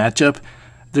defensive matchup,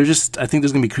 I think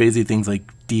there's going to be crazy things like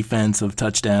defensive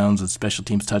touchdowns and special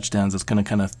teams touchdowns that's going to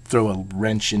kind of throw a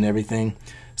wrench in everything.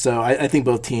 So I think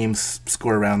both teams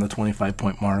score around the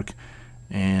 25-point mark,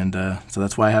 and so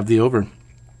that's why I have the over.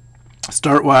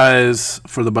 Start-wise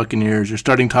for the Buccaneers, you're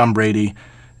starting Tom Brady.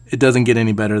 It doesn't get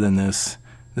any better than this.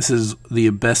 This is the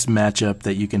best matchup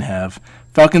that you can have.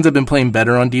 Falcons have been playing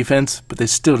better on defense, but they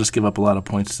still just give up a lot of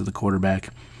points to the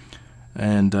quarterback.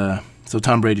 And so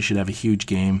Tom Brady should have a huge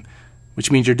game,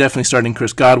 which means you're definitely starting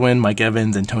Chris Godwin, Mike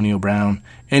Evans, Antonio Brown.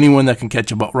 Anyone that can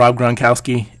catch a ball, Rob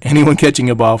Gronkowski, anyone catching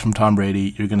a ball from Tom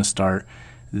Brady, you're going to start.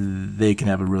 They can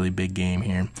have a really big game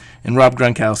here. And Rob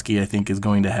Gronkowski, I think, is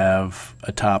going to have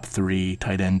a top 3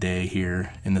 tight end day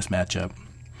here in this matchup.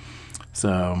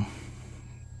 So,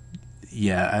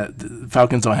 yeah, the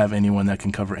Falcons don't have anyone that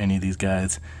can cover any of these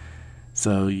guys.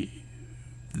 So,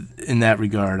 in that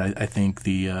regard, I think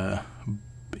the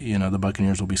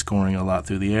Buccaneers will be scoring a lot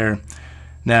through the air.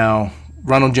 Now,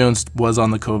 Ronald Jones was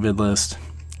on the COVID list.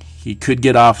 He could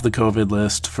get off the COVID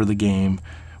list for the game.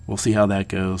 We'll see how that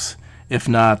goes. If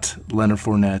not, Leonard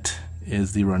Fournette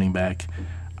is the running back.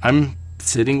 I'm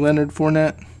sitting Leonard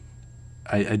Fournette.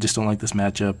 I just don't like this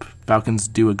matchup. Falcons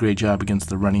do a great job against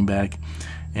the running back,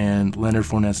 and Leonard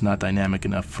Fournette's not dynamic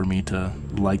enough for me to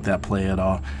like that play at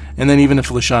all. And then even if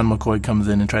LaShawn McCoy comes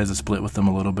in and tries to split with them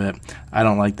a little bit, I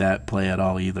don't like that play at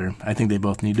all either. I think they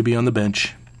both need to be on the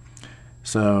bench.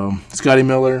 So Scotty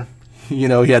Miller, he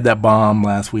had that bomb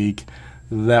last week.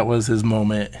 That was his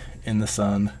moment in the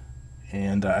sun,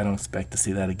 and I don't expect to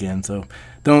see that again. So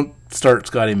don't start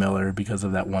Scotty Miller because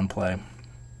of that one play,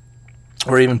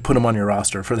 or even put him on your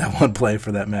roster for that one play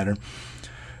for that matter.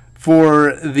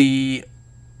 For the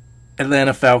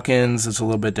Atlanta Falcons, it's a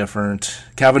little bit different.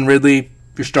 Calvin Ridley,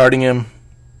 you're starting him.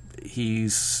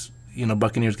 He's,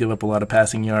 Buccaneers give up a lot of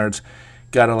passing yards.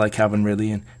 Gotta like Calvin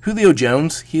Ridley. And Julio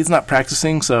Jones, he's not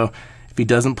practicing, so if he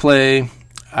doesn't play,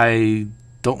 I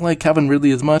don't like Calvin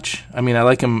Ridley as much. I mean, I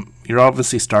like him. You're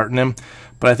obviously starting him,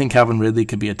 but I think Calvin Ridley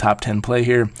could be a top 10 play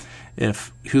here.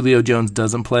 If Julio Jones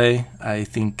doesn't play, I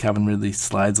think Calvin Ridley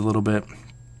slides a little bit.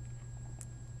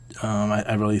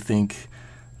 I really think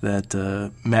that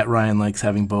Matt Ryan likes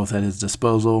having both at his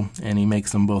disposal, and he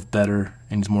makes them both better,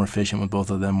 and he's more efficient with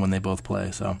both of them when they both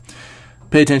play. So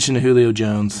pay attention to Julio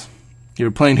Jones.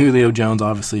 You're playing Julio Jones,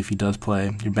 obviously, if he does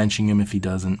play. You're benching him if he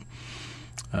doesn't.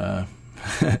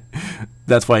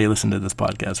 That's why you listen to this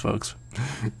podcast, folks.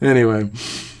 Anyway,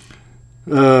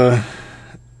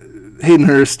 Hayden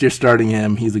Hurst, you're starting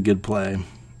him. He's a good play.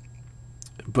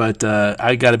 But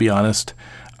I got to be honest,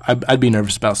 I'd be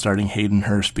nervous about starting Hayden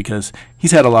Hurst because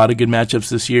he's had a lot of good matchups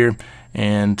this year,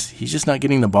 and he's just not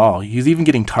getting the ball. He's even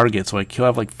getting targets. Like,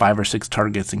 he'll have 5 or 6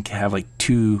 targets and have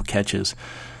 2 catches.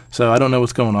 So I don't know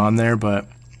what's going on there, but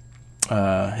it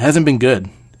hasn't been good.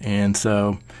 And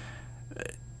so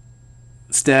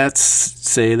stats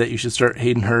say that you should start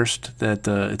Hayden Hurst, that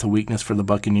it's a weakness for the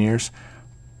Buccaneers.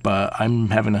 But I'm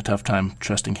having a tough time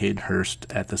trusting Hayden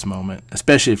Hurst at this moment,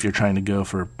 especially if you're trying to go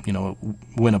for,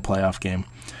 win a playoff game.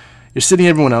 You're sitting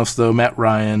everyone else, though. Matt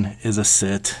Ryan is a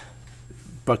sit.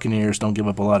 Buccaneers don't give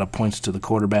up a lot of points to the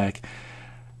quarterback.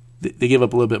 They give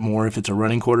up a little bit more if it's a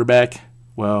running quarterback.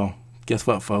 Well, guess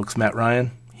what, folks? Matt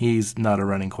Ryan, he's not a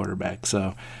running quarterback.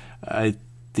 So I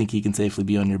think he can safely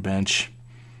be on your bench.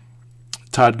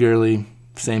 Todd Gurley,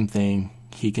 same thing.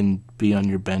 He can be on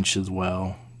your bench as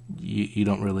well. You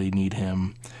don't really need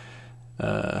him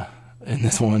in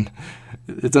this one.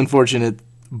 It's unfortunate,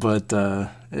 but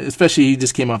especially he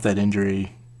just came off that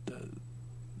injury.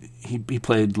 He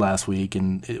played last week,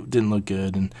 and it didn't look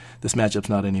good, and this matchup's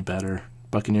not any better.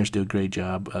 Buccaneers do a great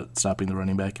job at stopping the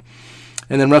running back.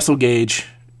 And then Russell Gage,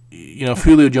 if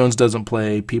Julio Jones doesn't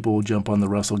play, people will jump on the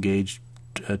Russell Gage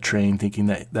train thinking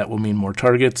that will mean more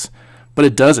targets, but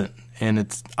it doesn't. And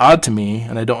it's odd to me,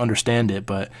 and I don't understand it,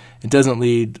 but it doesn't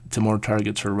lead to more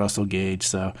targets for Russell Gage.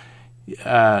 So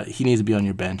he needs to be on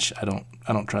your bench. I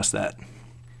don't trust that.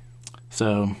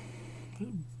 So,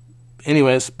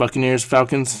 anyways, Buccaneers,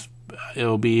 Falcons.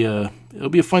 It'll be a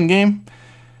fun game,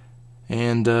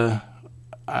 and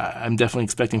I'm definitely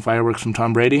expecting fireworks from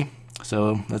Tom Brady.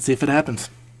 So let's see if it happens.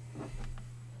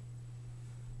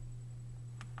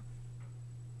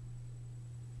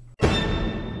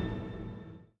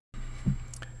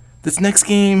 This next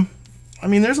game,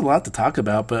 there's a lot to talk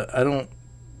about, but I don't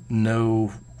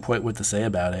know quite what to say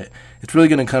about it. It's really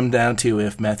going to come down to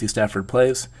if Matthew Stafford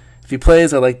plays. If he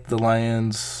plays, I like the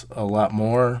Lions a lot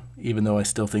more, even though I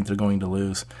still think they're going to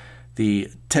lose. The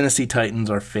Tennessee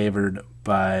Titans are favored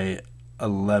by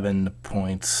 11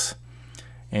 points,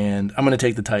 and I'm going to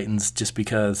take the Titans just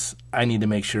because I need to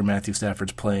make sure Matthew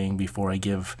Stafford's playing before I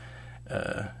give,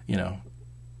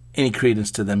 any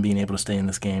credence to them being able to stay in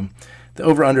this game. The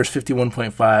over-under is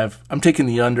 51.5. I'm taking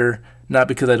the under, not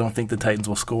because I don't think the Titans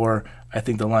will score. I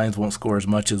think the Lions won't score as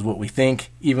much as what we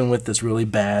think, even with this really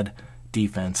bad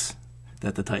defense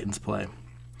that the Titans play.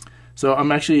 So I'm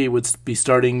actually would be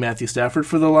starting Matthew Stafford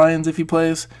for the Lions if he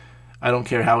plays. I don't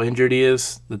care how injured he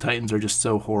is. The Titans are just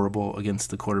so horrible against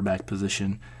the quarterback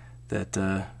position that,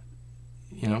 But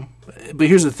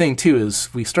here's the thing, too, is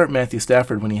we start Matthew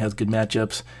Stafford when he has good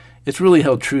matchups. It's really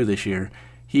held true this year.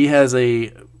 He has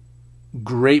a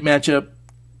great matchup,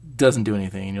 doesn't do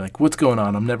anything. And you're like, what's going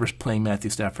on? I'm never playing Matthew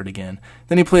Stafford again.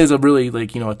 Then he plays a really,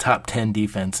 a top 10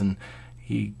 defense, and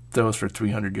he throws for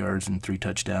 300 yards and 3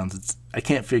 touchdowns. I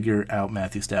can't figure out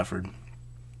Matthew Stafford.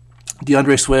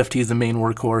 DeAndre Swift, he's the main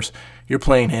workhorse. You're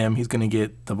playing him. He's going to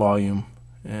get the volume,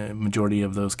 majority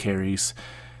of those carries.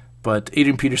 But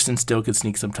Adrian Peterson still could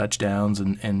sneak some touchdowns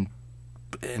and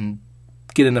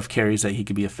get enough carries that he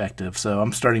could be effective. So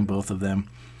I'm starting both of them.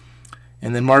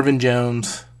 And then Marvin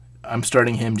Jones, I'm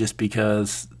starting him just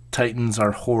because Titans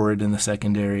are horrid in the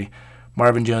secondary.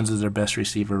 Marvin Jones is their best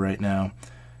receiver right now.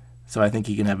 So I think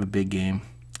he can have a big game.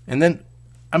 And then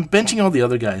I'm benching all the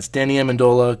other guys. Danny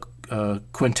Amendola,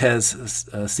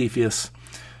 Quintez Cephas.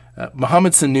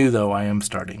 Mohamed Sanu, though, I am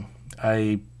starting.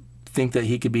 I think that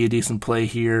he could be a decent play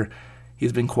here.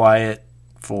 He's been quiet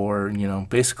for,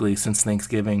 basically since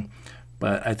Thanksgiving,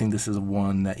 but I think this is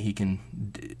one that he can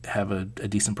have a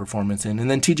decent performance in. And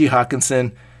then T.J.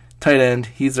 Hawkinson, tight end,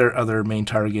 he's our other main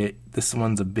target. This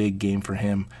one's a big game for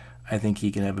him. I think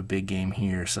he can have a big game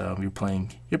here, so you're playing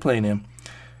him.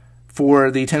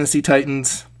 For the Tennessee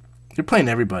Titans, you're playing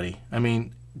everybody. I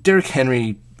mean, Derrick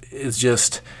Henry is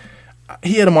just –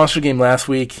 he had a monster game last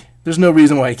week. There's no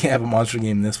reason why he can't have a monster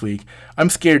game this week. I'm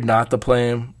scared not to play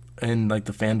him in the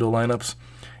FanDuel lineups,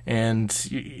 and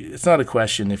it's not a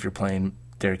question if you're playing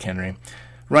Derrick Henry.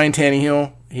 Ryan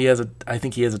Tannehill, I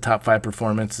think he has a top 5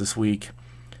 performance this week.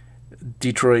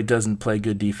 Detroit doesn't play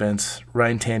good defense.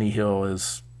 Ryan Tannehill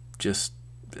is just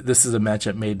 – this is a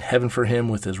matchup made heaven for him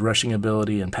with his rushing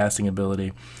ability and passing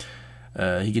ability.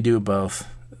 He could do it both.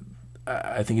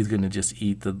 I think he's going to just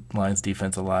eat the Lions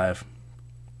defense alive.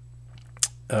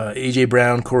 A.J.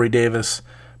 Brown, Corey Davis,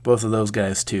 both of those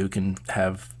guys too can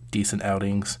have decent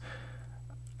outings.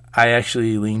 I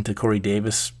actually lean to Corey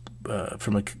Davis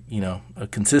from a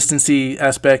consistency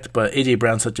aspect, but A.J.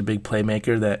 Brown's such a big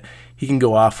playmaker that he can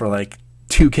go off for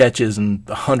 2 catches and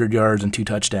 100 yards and 2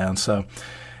 touchdowns. So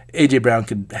A.J. Brown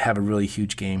could have a really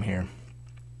huge game here.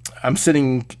 I'm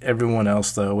sitting everyone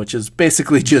else, though, which is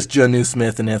basically just Jonnu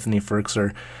Smith and Anthony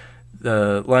Firkser.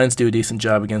 The Lions do a decent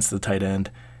job against the tight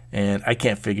end, and I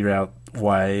can't figure out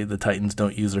why the Titans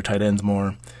don't use their tight ends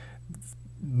more.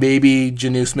 Maybe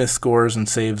Jonnu Smith scores and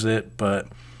saves it, but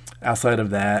outside of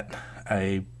that,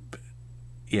 I'm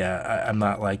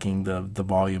not liking the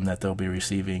volume that they'll be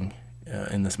receiving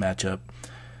in this matchup.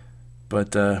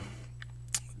 But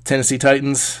Tennessee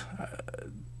Titans,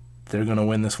 they're going to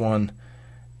win this one,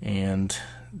 and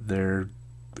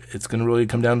it's going to really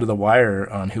come down to the wire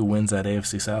on who wins that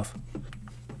AFC South.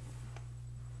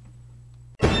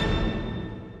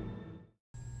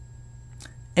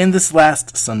 And this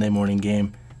last Sunday morning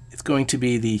game, it's going to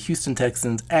be the Houston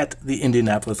Texans at the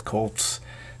Indianapolis Colts.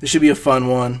 This should be a fun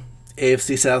one.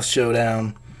 AFC South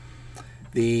showdown.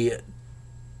 The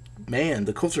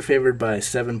Colts are favored by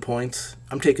 7 points.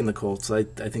 I'm taking the Colts. I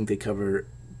think they cover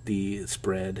the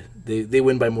spread. They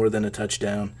win by more than a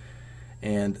touchdown.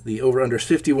 And the over-under is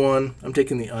 51. I'm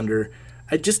taking the under.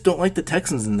 I just don't like the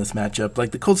Texans in this matchup.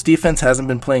 The Colts defense hasn't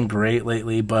been playing great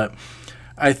lately, but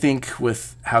I think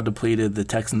with how depleted the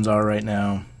Texans are right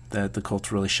now, that the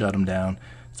Colts really shut them down.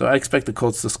 So I expect the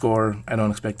Colts to score. I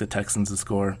don't expect the Texans to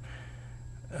score.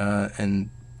 And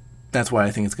that's why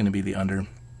I think it's going to be the under.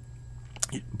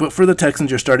 But for the Texans,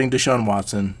 you're starting Deshaun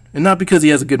Watson. And not because he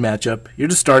has a good matchup. You're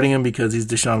just starting him because he's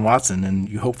Deshaun Watson, and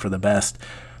you hope for the best.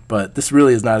 But this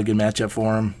really is not a good matchup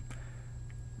for him.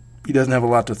 He doesn't have a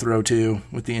lot to throw to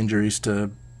with the injuries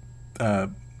to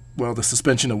the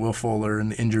suspension of Will Fuller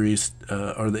and the injuries,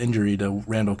 or the injury to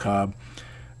Randall Cobb.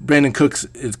 Brandon Cooks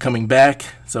is coming back,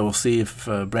 so we'll see if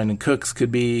Brandon Cooks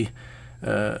could be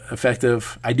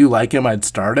effective. I do like him. I'd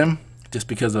start him just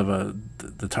because of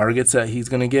the targets that he's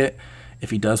going to get if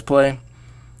he does play.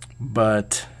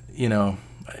 But,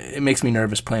 it makes me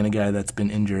nervous playing a guy that's been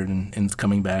injured and is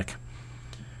coming back.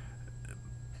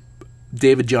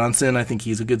 David Johnson, I think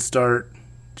he's a good start,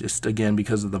 just, again,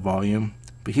 because of the volume.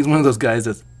 But he's one of those guys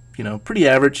that's, pretty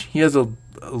average. He has a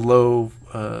low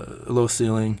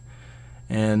ceiling,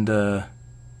 and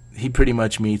he pretty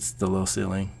much meets the low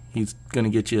ceiling. He's going to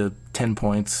get you 10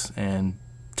 points and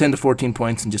 10 to 14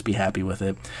 points and just be happy with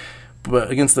it.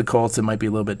 But against the Colts, it might be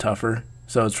a little bit tougher.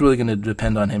 So it's really going to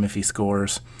depend on him if he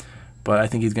scores. But I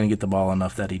think he's going to get the ball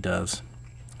enough that he does.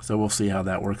 So we'll see how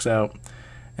that works out.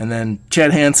 And then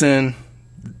Chad Hansen,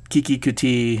 Kiki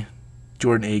Kuti,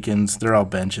 Jordan Akins, they're all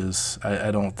benches. I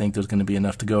don't think there's going to be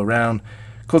enough to go around.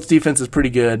 Colts defense is pretty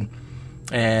good.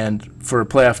 And for a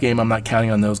playoff game, I'm not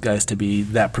counting on those guys to be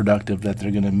that productive that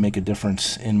they're going to make a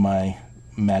difference in my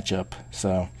matchup.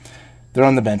 So they're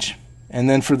on the bench. And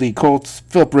then for the Colts,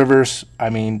 Phillip Rivers.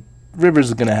 Rivers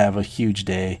is going to have a huge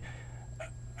day.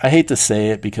 I hate to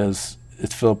say it because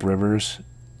it's Phillip Rivers,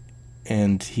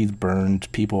 and he's burned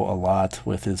people a lot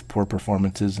with his poor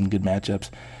performances and good matchups.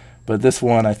 But this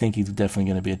one, I think he's definitely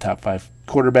going to be a top 5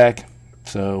 quarterback.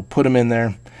 So put him in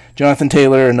there. Jonathan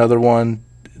Taylor, another one.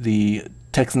 The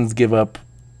Texans give up.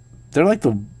 They're like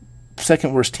the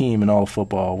second worst team in all of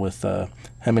football with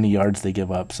how many yards they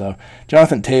give up. So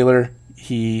Jonathan Taylor,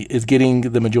 he is getting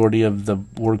the majority of the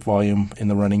work volume in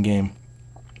the running game.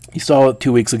 You saw it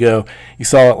 2 weeks ago. You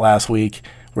saw it last week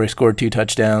where he scored 2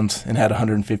 touchdowns and had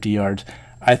 150 yards.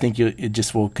 I think it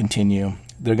just will continue.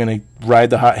 They're going to ride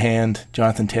the hot hand.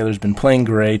 Jonathan Taylor's been playing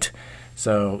great,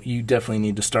 so you definitely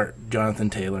need to start Jonathan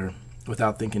Taylor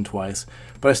without thinking twice.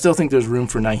 But I still think there's room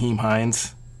for Nyheim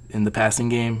Hines in the passing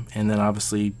game, and then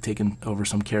obviously taking over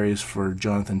some carries for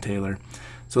Jonathan Taylor.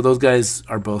 So those guys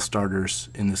are both starters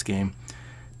in this game.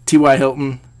 T.Y.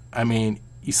 Hilton, I mean,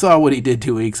 you saw what he did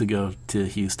 2 weeks ago to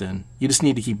Houston. You just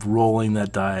need to keep rolling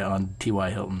that die on T.Y.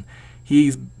 Hilton.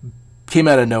 He came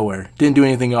out of nowhere, didn't do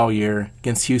anything all year.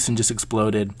 Against Houston, just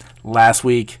exploded. Last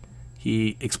week,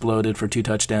 he exploded for 2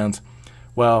 touchdowns.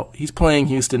 Well, he's playing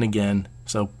Houston again,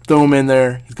 so throw him in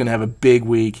there. He's going to have a big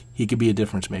week. He could be a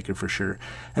difference maker for sure.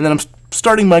 And then I'm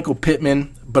starting Michael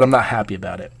Pittman, but I'm not happy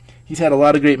about it. He's had a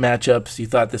lot of great matchups. You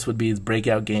thought this would be his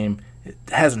breakout game. It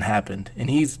hasn't happened. And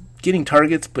he's getting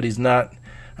targets, but he's not.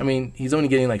 I mean, he's only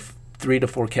getting like 3 to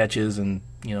 4 catches and,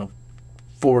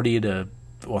 30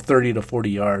 to 40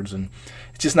 yards, and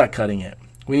it's just not cutting it.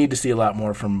 We need to see a lot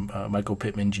more from Michael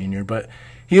Pittman Jr., but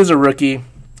he is a rookie,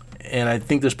 and I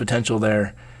think there's potential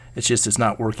there. It's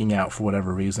not working out for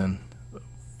whatever reason.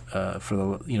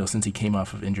 Since he came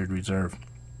off of injured reserve.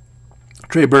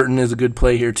 Trey Burton is a good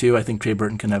play here too. I think Trey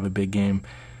Burton can have a big game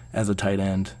as a tight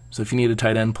end. So if you need a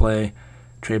tight end play,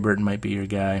 Trey Burton might be your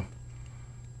guy.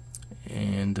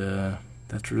 And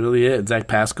that's really it. Zach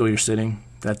Pascal, you're sitting.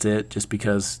 That's it. Just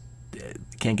because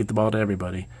you can't get the ball to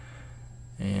everybody.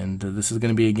 And this is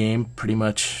going to be a game pretty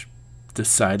much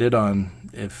decided on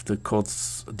if the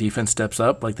Colts defense steps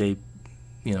up like they,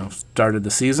 started the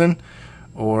season,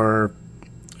 or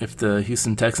if the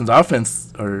Houston Texans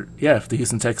offense,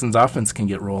 can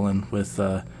get rolling with,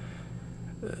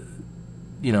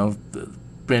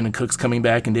 Brandon Cooks coming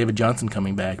back and David Johnson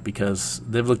coming back, because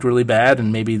they've looked really bad,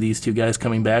 and maybe these 2 guys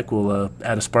coming back will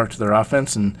add a spark to their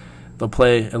offense, and they'll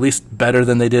play at least better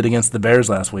than they did against the Bears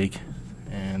last week.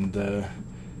 And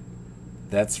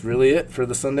that's really it for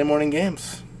the Sunday morning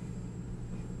games.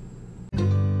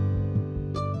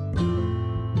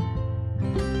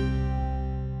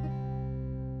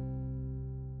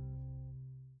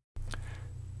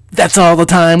 That's all the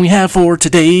time we have for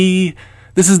today.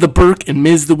 This is the Burke and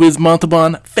Ms. The Wiz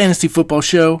Montalban Fantasy Football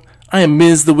Show. I am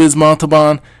Ms. The Wiz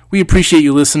Montalban. We appreciate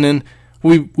you listening.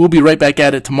 We'll be right back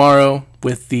at it tomorrow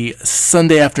with the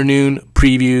Sunday afternoon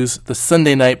previews, the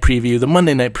Sunday night preview, the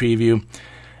Monday night preview,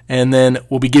 and then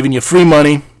we'll be giving you free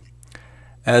money,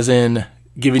 as in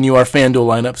giving you our FanDuel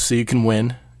lineup so you can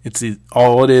win.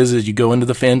 All it is you go into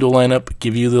the FanDuel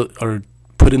lineup,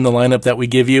 put in the lineup that we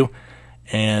give you,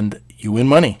 and you win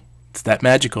money. It's that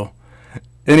magical.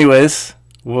 Anyways,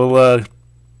 we'll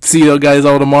see you guys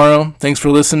all tomorrow. Thanks for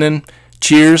listening.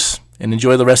 Cheers, and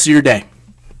enjoy the rest of your day.